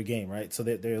character in their game, right? So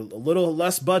they're a little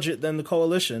less budget than the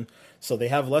Coalition, so they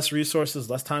have less resources,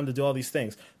 less time to do all these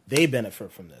things. They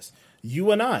benefit from this.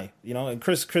 You and I, and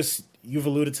Chris, you've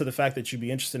alluded to the fact that you'd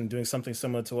be interested in doing something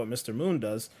similar to what Mr. Moon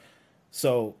does.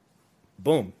 So,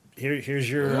 boom, here's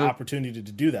your opportunity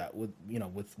to do that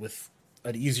with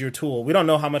an easier tool. We don't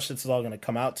know how much this is all going to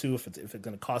come out to, if it's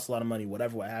going to cost a lot of money,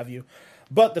 whatever, what have you.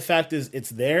 But the fact is, it's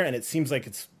there, and it seems like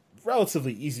it's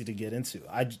relatively easy to get into.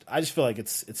 I just feel like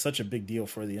it's such a big deal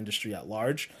for the industry at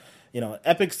large.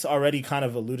 Epic's already kind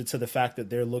of alluded to the fact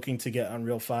that they're looking to get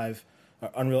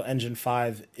Unreal Engine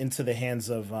 5 into the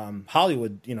hands of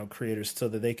Hollywood, creators, so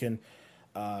that they can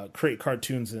create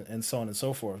cartoons and so on and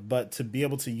so forth. But to be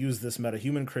able to use this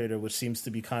MetaHuman creator, which seems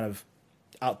to be kind of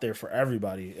out there for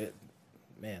everybody,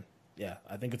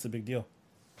 I think it's a big deal.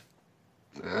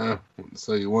 Yeah, I'll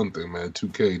tell you one thing, man.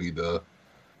 2K need to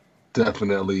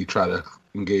definitely try to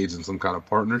engage in some kind of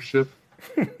partnership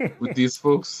with these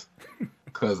folks.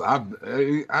 Because I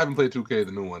haven't played 2K,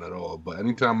 the new one, at all. But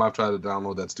anytime I've tried to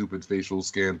download that stupid facial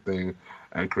scan thing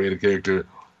and create a character,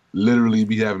 literally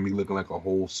be having me looking like a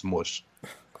whole smush.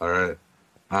 All right?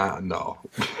 No.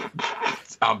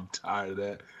 I'm tired of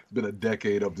that. It's been a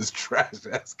decade of this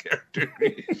trash-ass character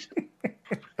creation.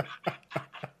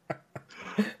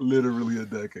 Literally a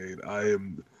decade. I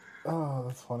am... Oh,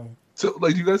 that's funny. So, do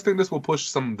you guys think this will push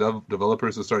some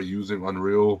developers to start using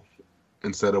Unreal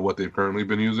instead of what they've currently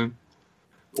been using?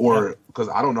 Or, because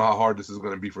I don't know how hard this is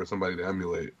going to be for somebody to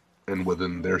emulate and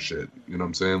within their shit. You know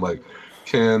what I'm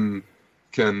saying?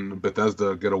 Can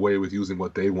Bethesda get away with using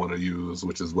what they want to use,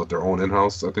 which is what their own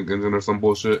in-house, I think, engine or some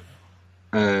bullshit?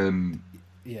 And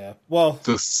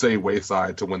just say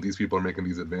wayside to when these people are making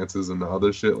these advances and the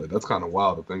other shit. That's kind of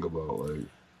wild to think about.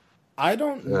 I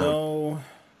don't know.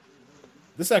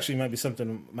 This actually might be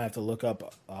something I might have to look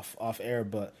up off air,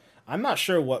 but I'm not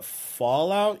sure what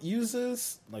Fallout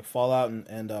uses, like Fallout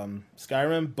and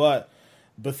Skyrim, but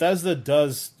Bethesda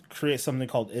does create something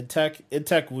called idTech.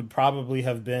 idTech would probably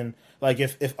have been,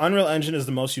 if Unreal Engine is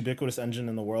the most ubiquitous engine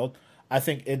in the world, I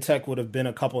think idTech would have been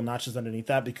a couple notches underneath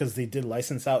that, because they did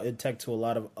license out idTech to a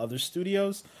lot of other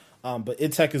studios. But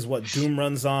idTech is what Doom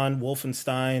runs on,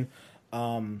 Wolfenstein,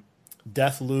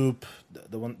 Deathloop,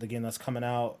 the game that's coming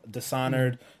out,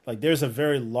 Dishonored. There's a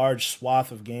very large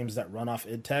swath of games that run off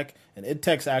idTech, and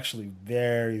idTech's actually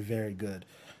very, very good.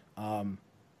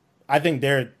 I think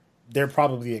they're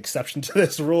probably the exception to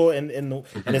this rule, and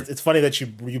it's funny that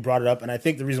you brought it up, and I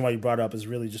think the reason why you brought it up is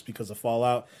really just because of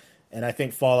Fallout, and I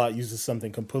think Fallout uses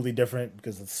something completely different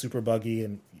because it's super buggy,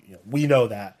 and we know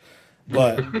that,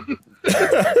 but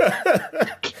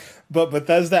but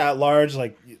Bethesda at large,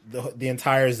 the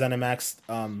entire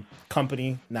ZeniMax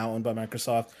company, now owned by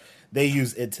Microsoft, they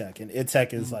use idTech, and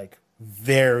idTech is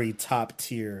very top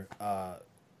tier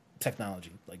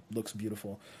technology. Looks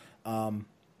beautiful.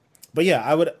 But yeah,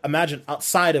 I would imagine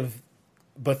outside of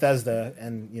Bethesda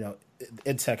and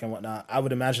idTech and whatnot, I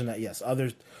would imagine that yes,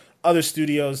 other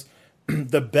studios,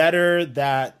 the better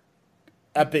that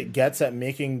Epic gets at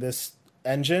making this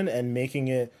engine and making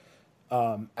it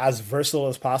as versatile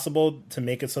as possible to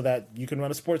make it so that you can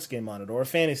run a sports game on it, or a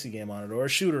fantasy game on it, or a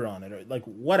shooter on it, or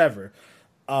whatever.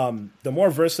 The more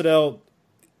versatile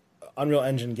Unreal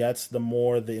Engine gets, the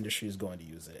more the industry is going to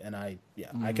use it. And I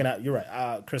can. You're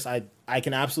right, Chris. I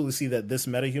can absolutely see that this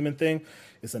MetaHuman thing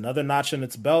is another notch in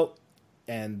its belt,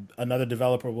 and another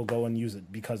developer will go and use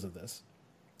it because of this.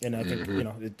 And I think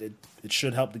it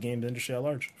should help the game industry at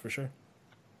large for sure.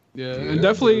 Yeah, and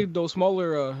definitely those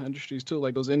smaller industries too,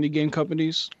 like those indie game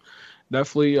companies,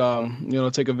 definitely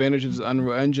take advantage of the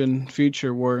Unreal Engine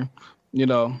feature where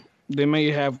they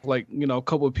may have a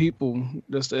couple of people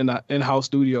just in an in-house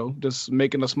studio just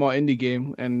making a small indie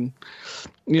game, and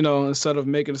instead of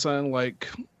making something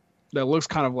that looks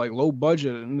kind of low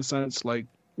budget in the sense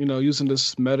using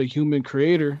this MetaHuman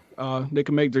creator, they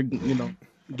can make their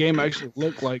game actually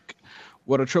look like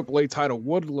what a AAA title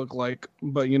would look like,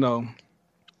 but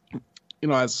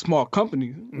as a small company,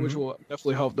 which will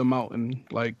definitely help them out in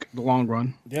the long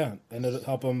run. Yeah, and it'll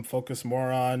help them focus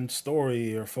more on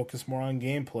story or focus more on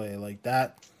gameplay,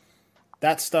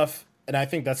 that stuff. And I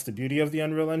think that's the beauty of the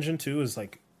Unreal Engine too. Is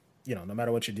no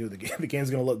matter what you do, the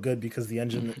game's going to look good because the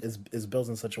engine is built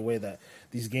in such a way that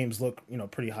these games look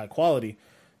pretty high quality.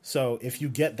 So if you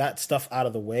get that stuff out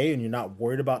of the way and you're not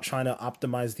worried about trying to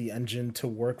optimize the engine to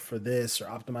work for this or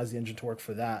optimize the engine to work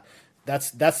for that,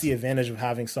 that's the advantage of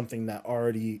having something that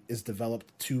already is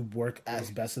developed to work as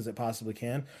best as it possibly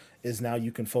can, is now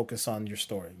you can focus on your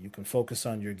story. You can focus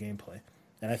on your gameplay.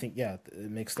 And I think, yeah, it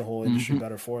makes the whole industry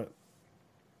better for it.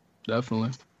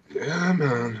 Definitely. Yeah,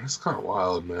 man. It's kind of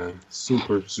wild, man.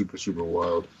 Super, super, super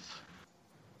wild.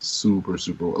 Super,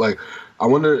 super. Like, I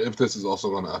wonder if this is also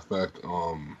going to affect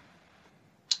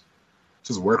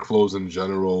just workflows in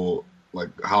general, like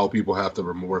how people have to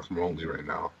work remotely right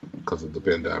now because of the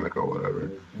pandemic or whatever.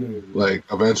 Like,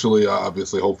 eventually,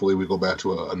 obviously, hopefully, we go back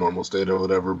to a normal state or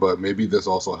whatever. But maybe this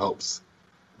also helps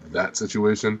that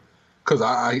situation, because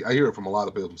I hear it from a lot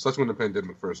of people. Especially when the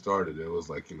pandemic first started, it was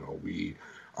like,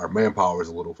 our manpower is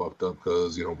a little fucked up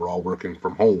because we're all working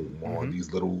from home on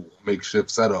these little makeshift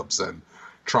setups and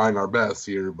trying our best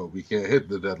here, but we can't hit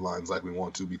the deadlines like we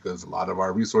want to because a lot of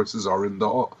our resources are in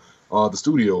the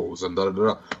studios and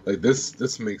like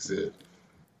this makes it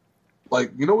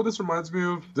like, what this reminds me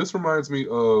of? This reminds me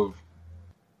of,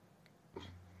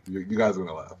 you guys are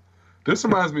gonna laugh. This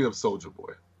reminds me of Soulja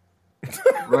Boy,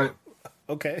 right?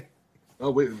 Okay.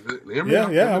 Oh wait, hear me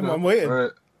out. Yeah, I'm waiting. All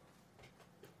right.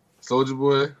 Soulja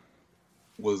Boy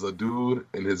was a dude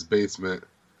in his basement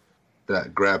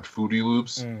that grabbed Fruity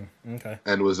Loops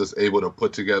and was just able to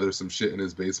put together some shit in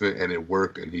his basement, and it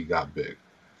worked, and he got big.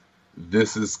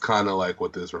 This is kind of like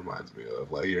what this reminds me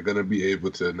of. Like, you're gonna be able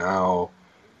to now.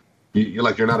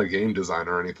 You're not a game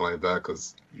designer or anything like that,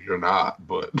 because you're not.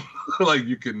 But like,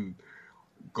 you can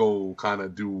go kind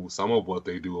of do some of what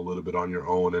they do a little bit on your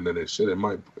own, and then it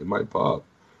might pop.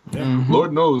 Yeah.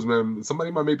 Lord knows, man. Somebody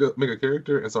might make a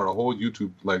character and start a whole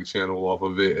YouTube channel off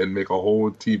of it and make a whole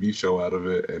TV show out of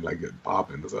it and get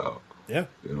popping this out. Yeah,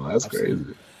 that's absolutely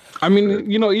crazy. I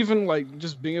mean, even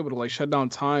just being able to shut down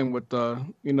time with the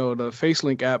the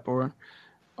FaceLink app, or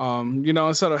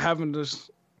instead of having to just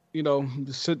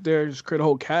sit there and just create a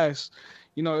whole cast,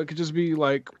 it could just be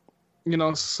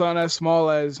something as small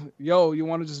as, yo, you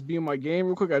want to just be in my game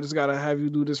real quick? I just gotta have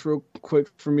you do this real quick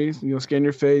for me. Scan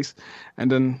your face,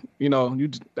 and then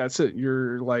that's it.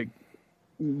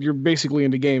 You're basically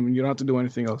in the game, and you don't have to do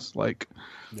anything else. It's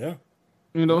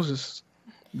just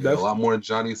a lot more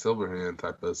Johnny Silverhand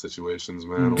type of situations,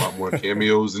 man. A lot more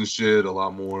cameos and shit. A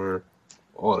lot more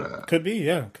all that. Could be,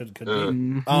 yeah. Could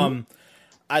be.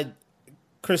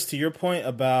 Chris, to your point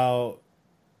about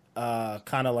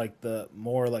kind of like the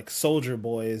more like Soldier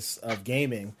Boys of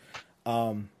gaming,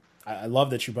 I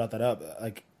love that you brought that up.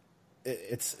 Like,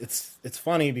 it's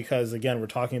funny because, again, we're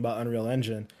talking about Unreal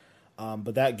Engine,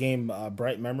 but that game,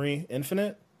 Bright Memory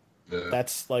Infinite,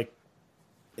 that's like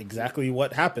exactly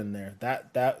what happened there.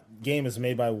 That game is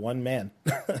made by one man.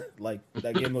 Like,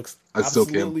 that game looks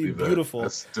absolutely beautiful. I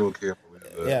still can't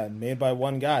believe that. Yeah, made by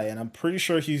one guy, and I'm pretty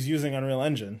sure he's using Unreal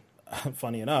Engine.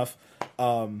 Funny enough.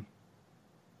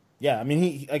 Yeah, I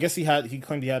mean, I guess he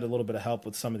claimed he had a little bit of help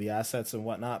with some of the assets and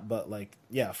whatnot, but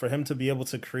for him to be able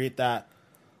to create that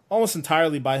almost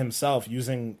entirely by himself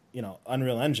using,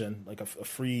 Unreal Engine, like a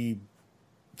free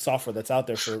software that's out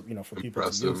there for people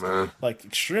to use, man.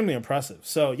 Extremely impressive.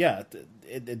 So yeah,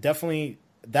 it definitely,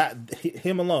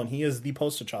 him alone, he is the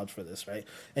poster child for this, right?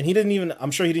 And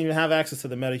I'm sure he didn't even have access to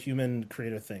the MetaHuman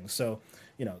creator thing. So,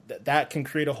 that can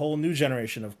create a whole new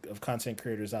generation of content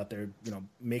creators out there,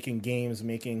 making games,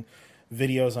 making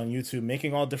videos on YouTube,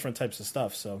 making all different types of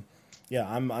stuff. So yeah,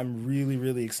 I'm really,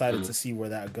 really excited to see where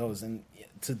that goes, and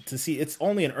to see it's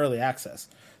only in early access.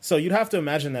 So you'd have to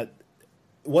imagine that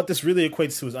what this really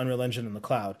equates to is Unreal Engine in the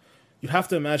cloud. You'd have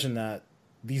to imagine that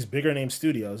these bigger name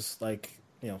studios like,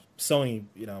 Sony,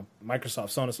 Microsoft,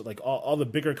 Sony, like all the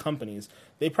bigger companies,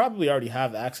 they probably already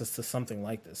have access to something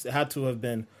like this. It had to have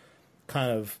been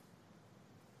kind of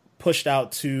pushed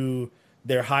out to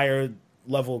their higher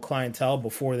level clientele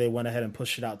before they went ahead and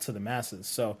pushed it out to the masses.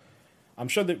 So I'm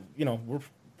sure that,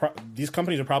 these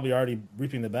companies are probably already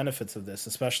reaping the benefits of this,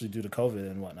 especially due to COVID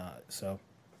and whatnot. So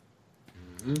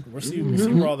we'll see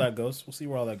where all that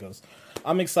goes.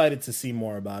 I'm excited to see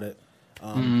more about it.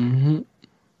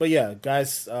 But yeah,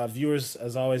 guys, viewers,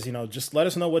 as always, just let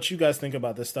us know what you guys think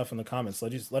about this stuff in the comments.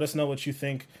 Let us know what you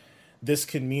think this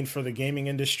can mean for the gaming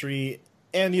industry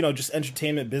and, just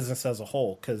entertainment business as a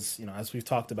whole. Because, as we've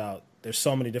talked about, there's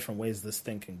so many different ways this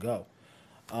thing can go.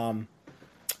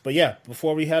 But yeah,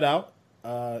 before we head out,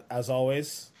 as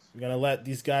always, we're going to let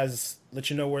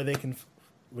you know where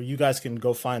you guys can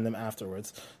go find them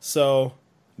afterwards. So,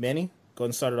 Manny, go ahead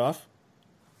and start it off.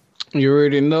 You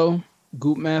already know.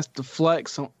 Goopmaster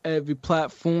Flex on every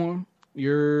platform.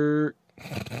 Your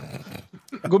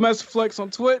Goopmaster Flex on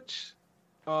Twitch.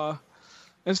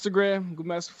 Instagram,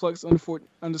 GoodMasterFlex _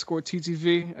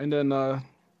 TTV, and then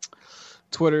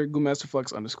Twitter,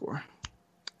 GoodMasterFlex_.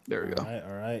 There we go.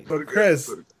 All right.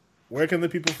 Chris, where can the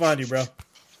people find you, bro?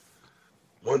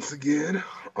 Once again,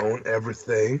 on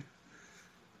everything,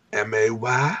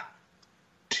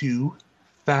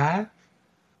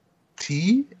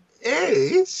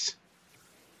 MAY25THXX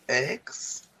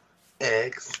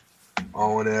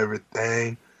on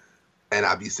everything. And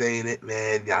I be saying it,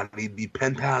 man. Y'all need to be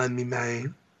pen paling me,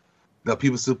 man. The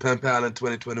people still pen pal in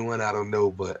 2021, I don't know,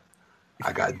 but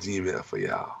I got Gmail for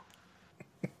y'all.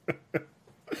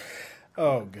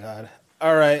 Oh, God.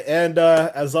 All right. And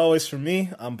as always for me,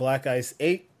 I'm Black Ice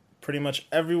 8, pretty much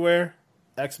everywhere.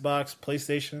 Xbox,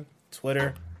 PlayStation,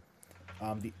 Twitter.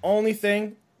 The only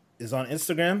thing is on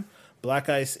Instagram, Black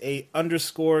Ice 8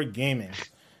 _ gaming.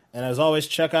 And as always,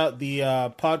 check out the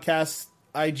podcast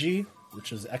IG,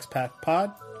 which is XPAC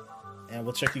Pod. And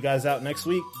we'll check you guys out next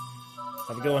week.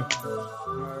 Have a good one.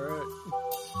 All right.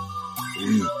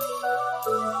 Peace.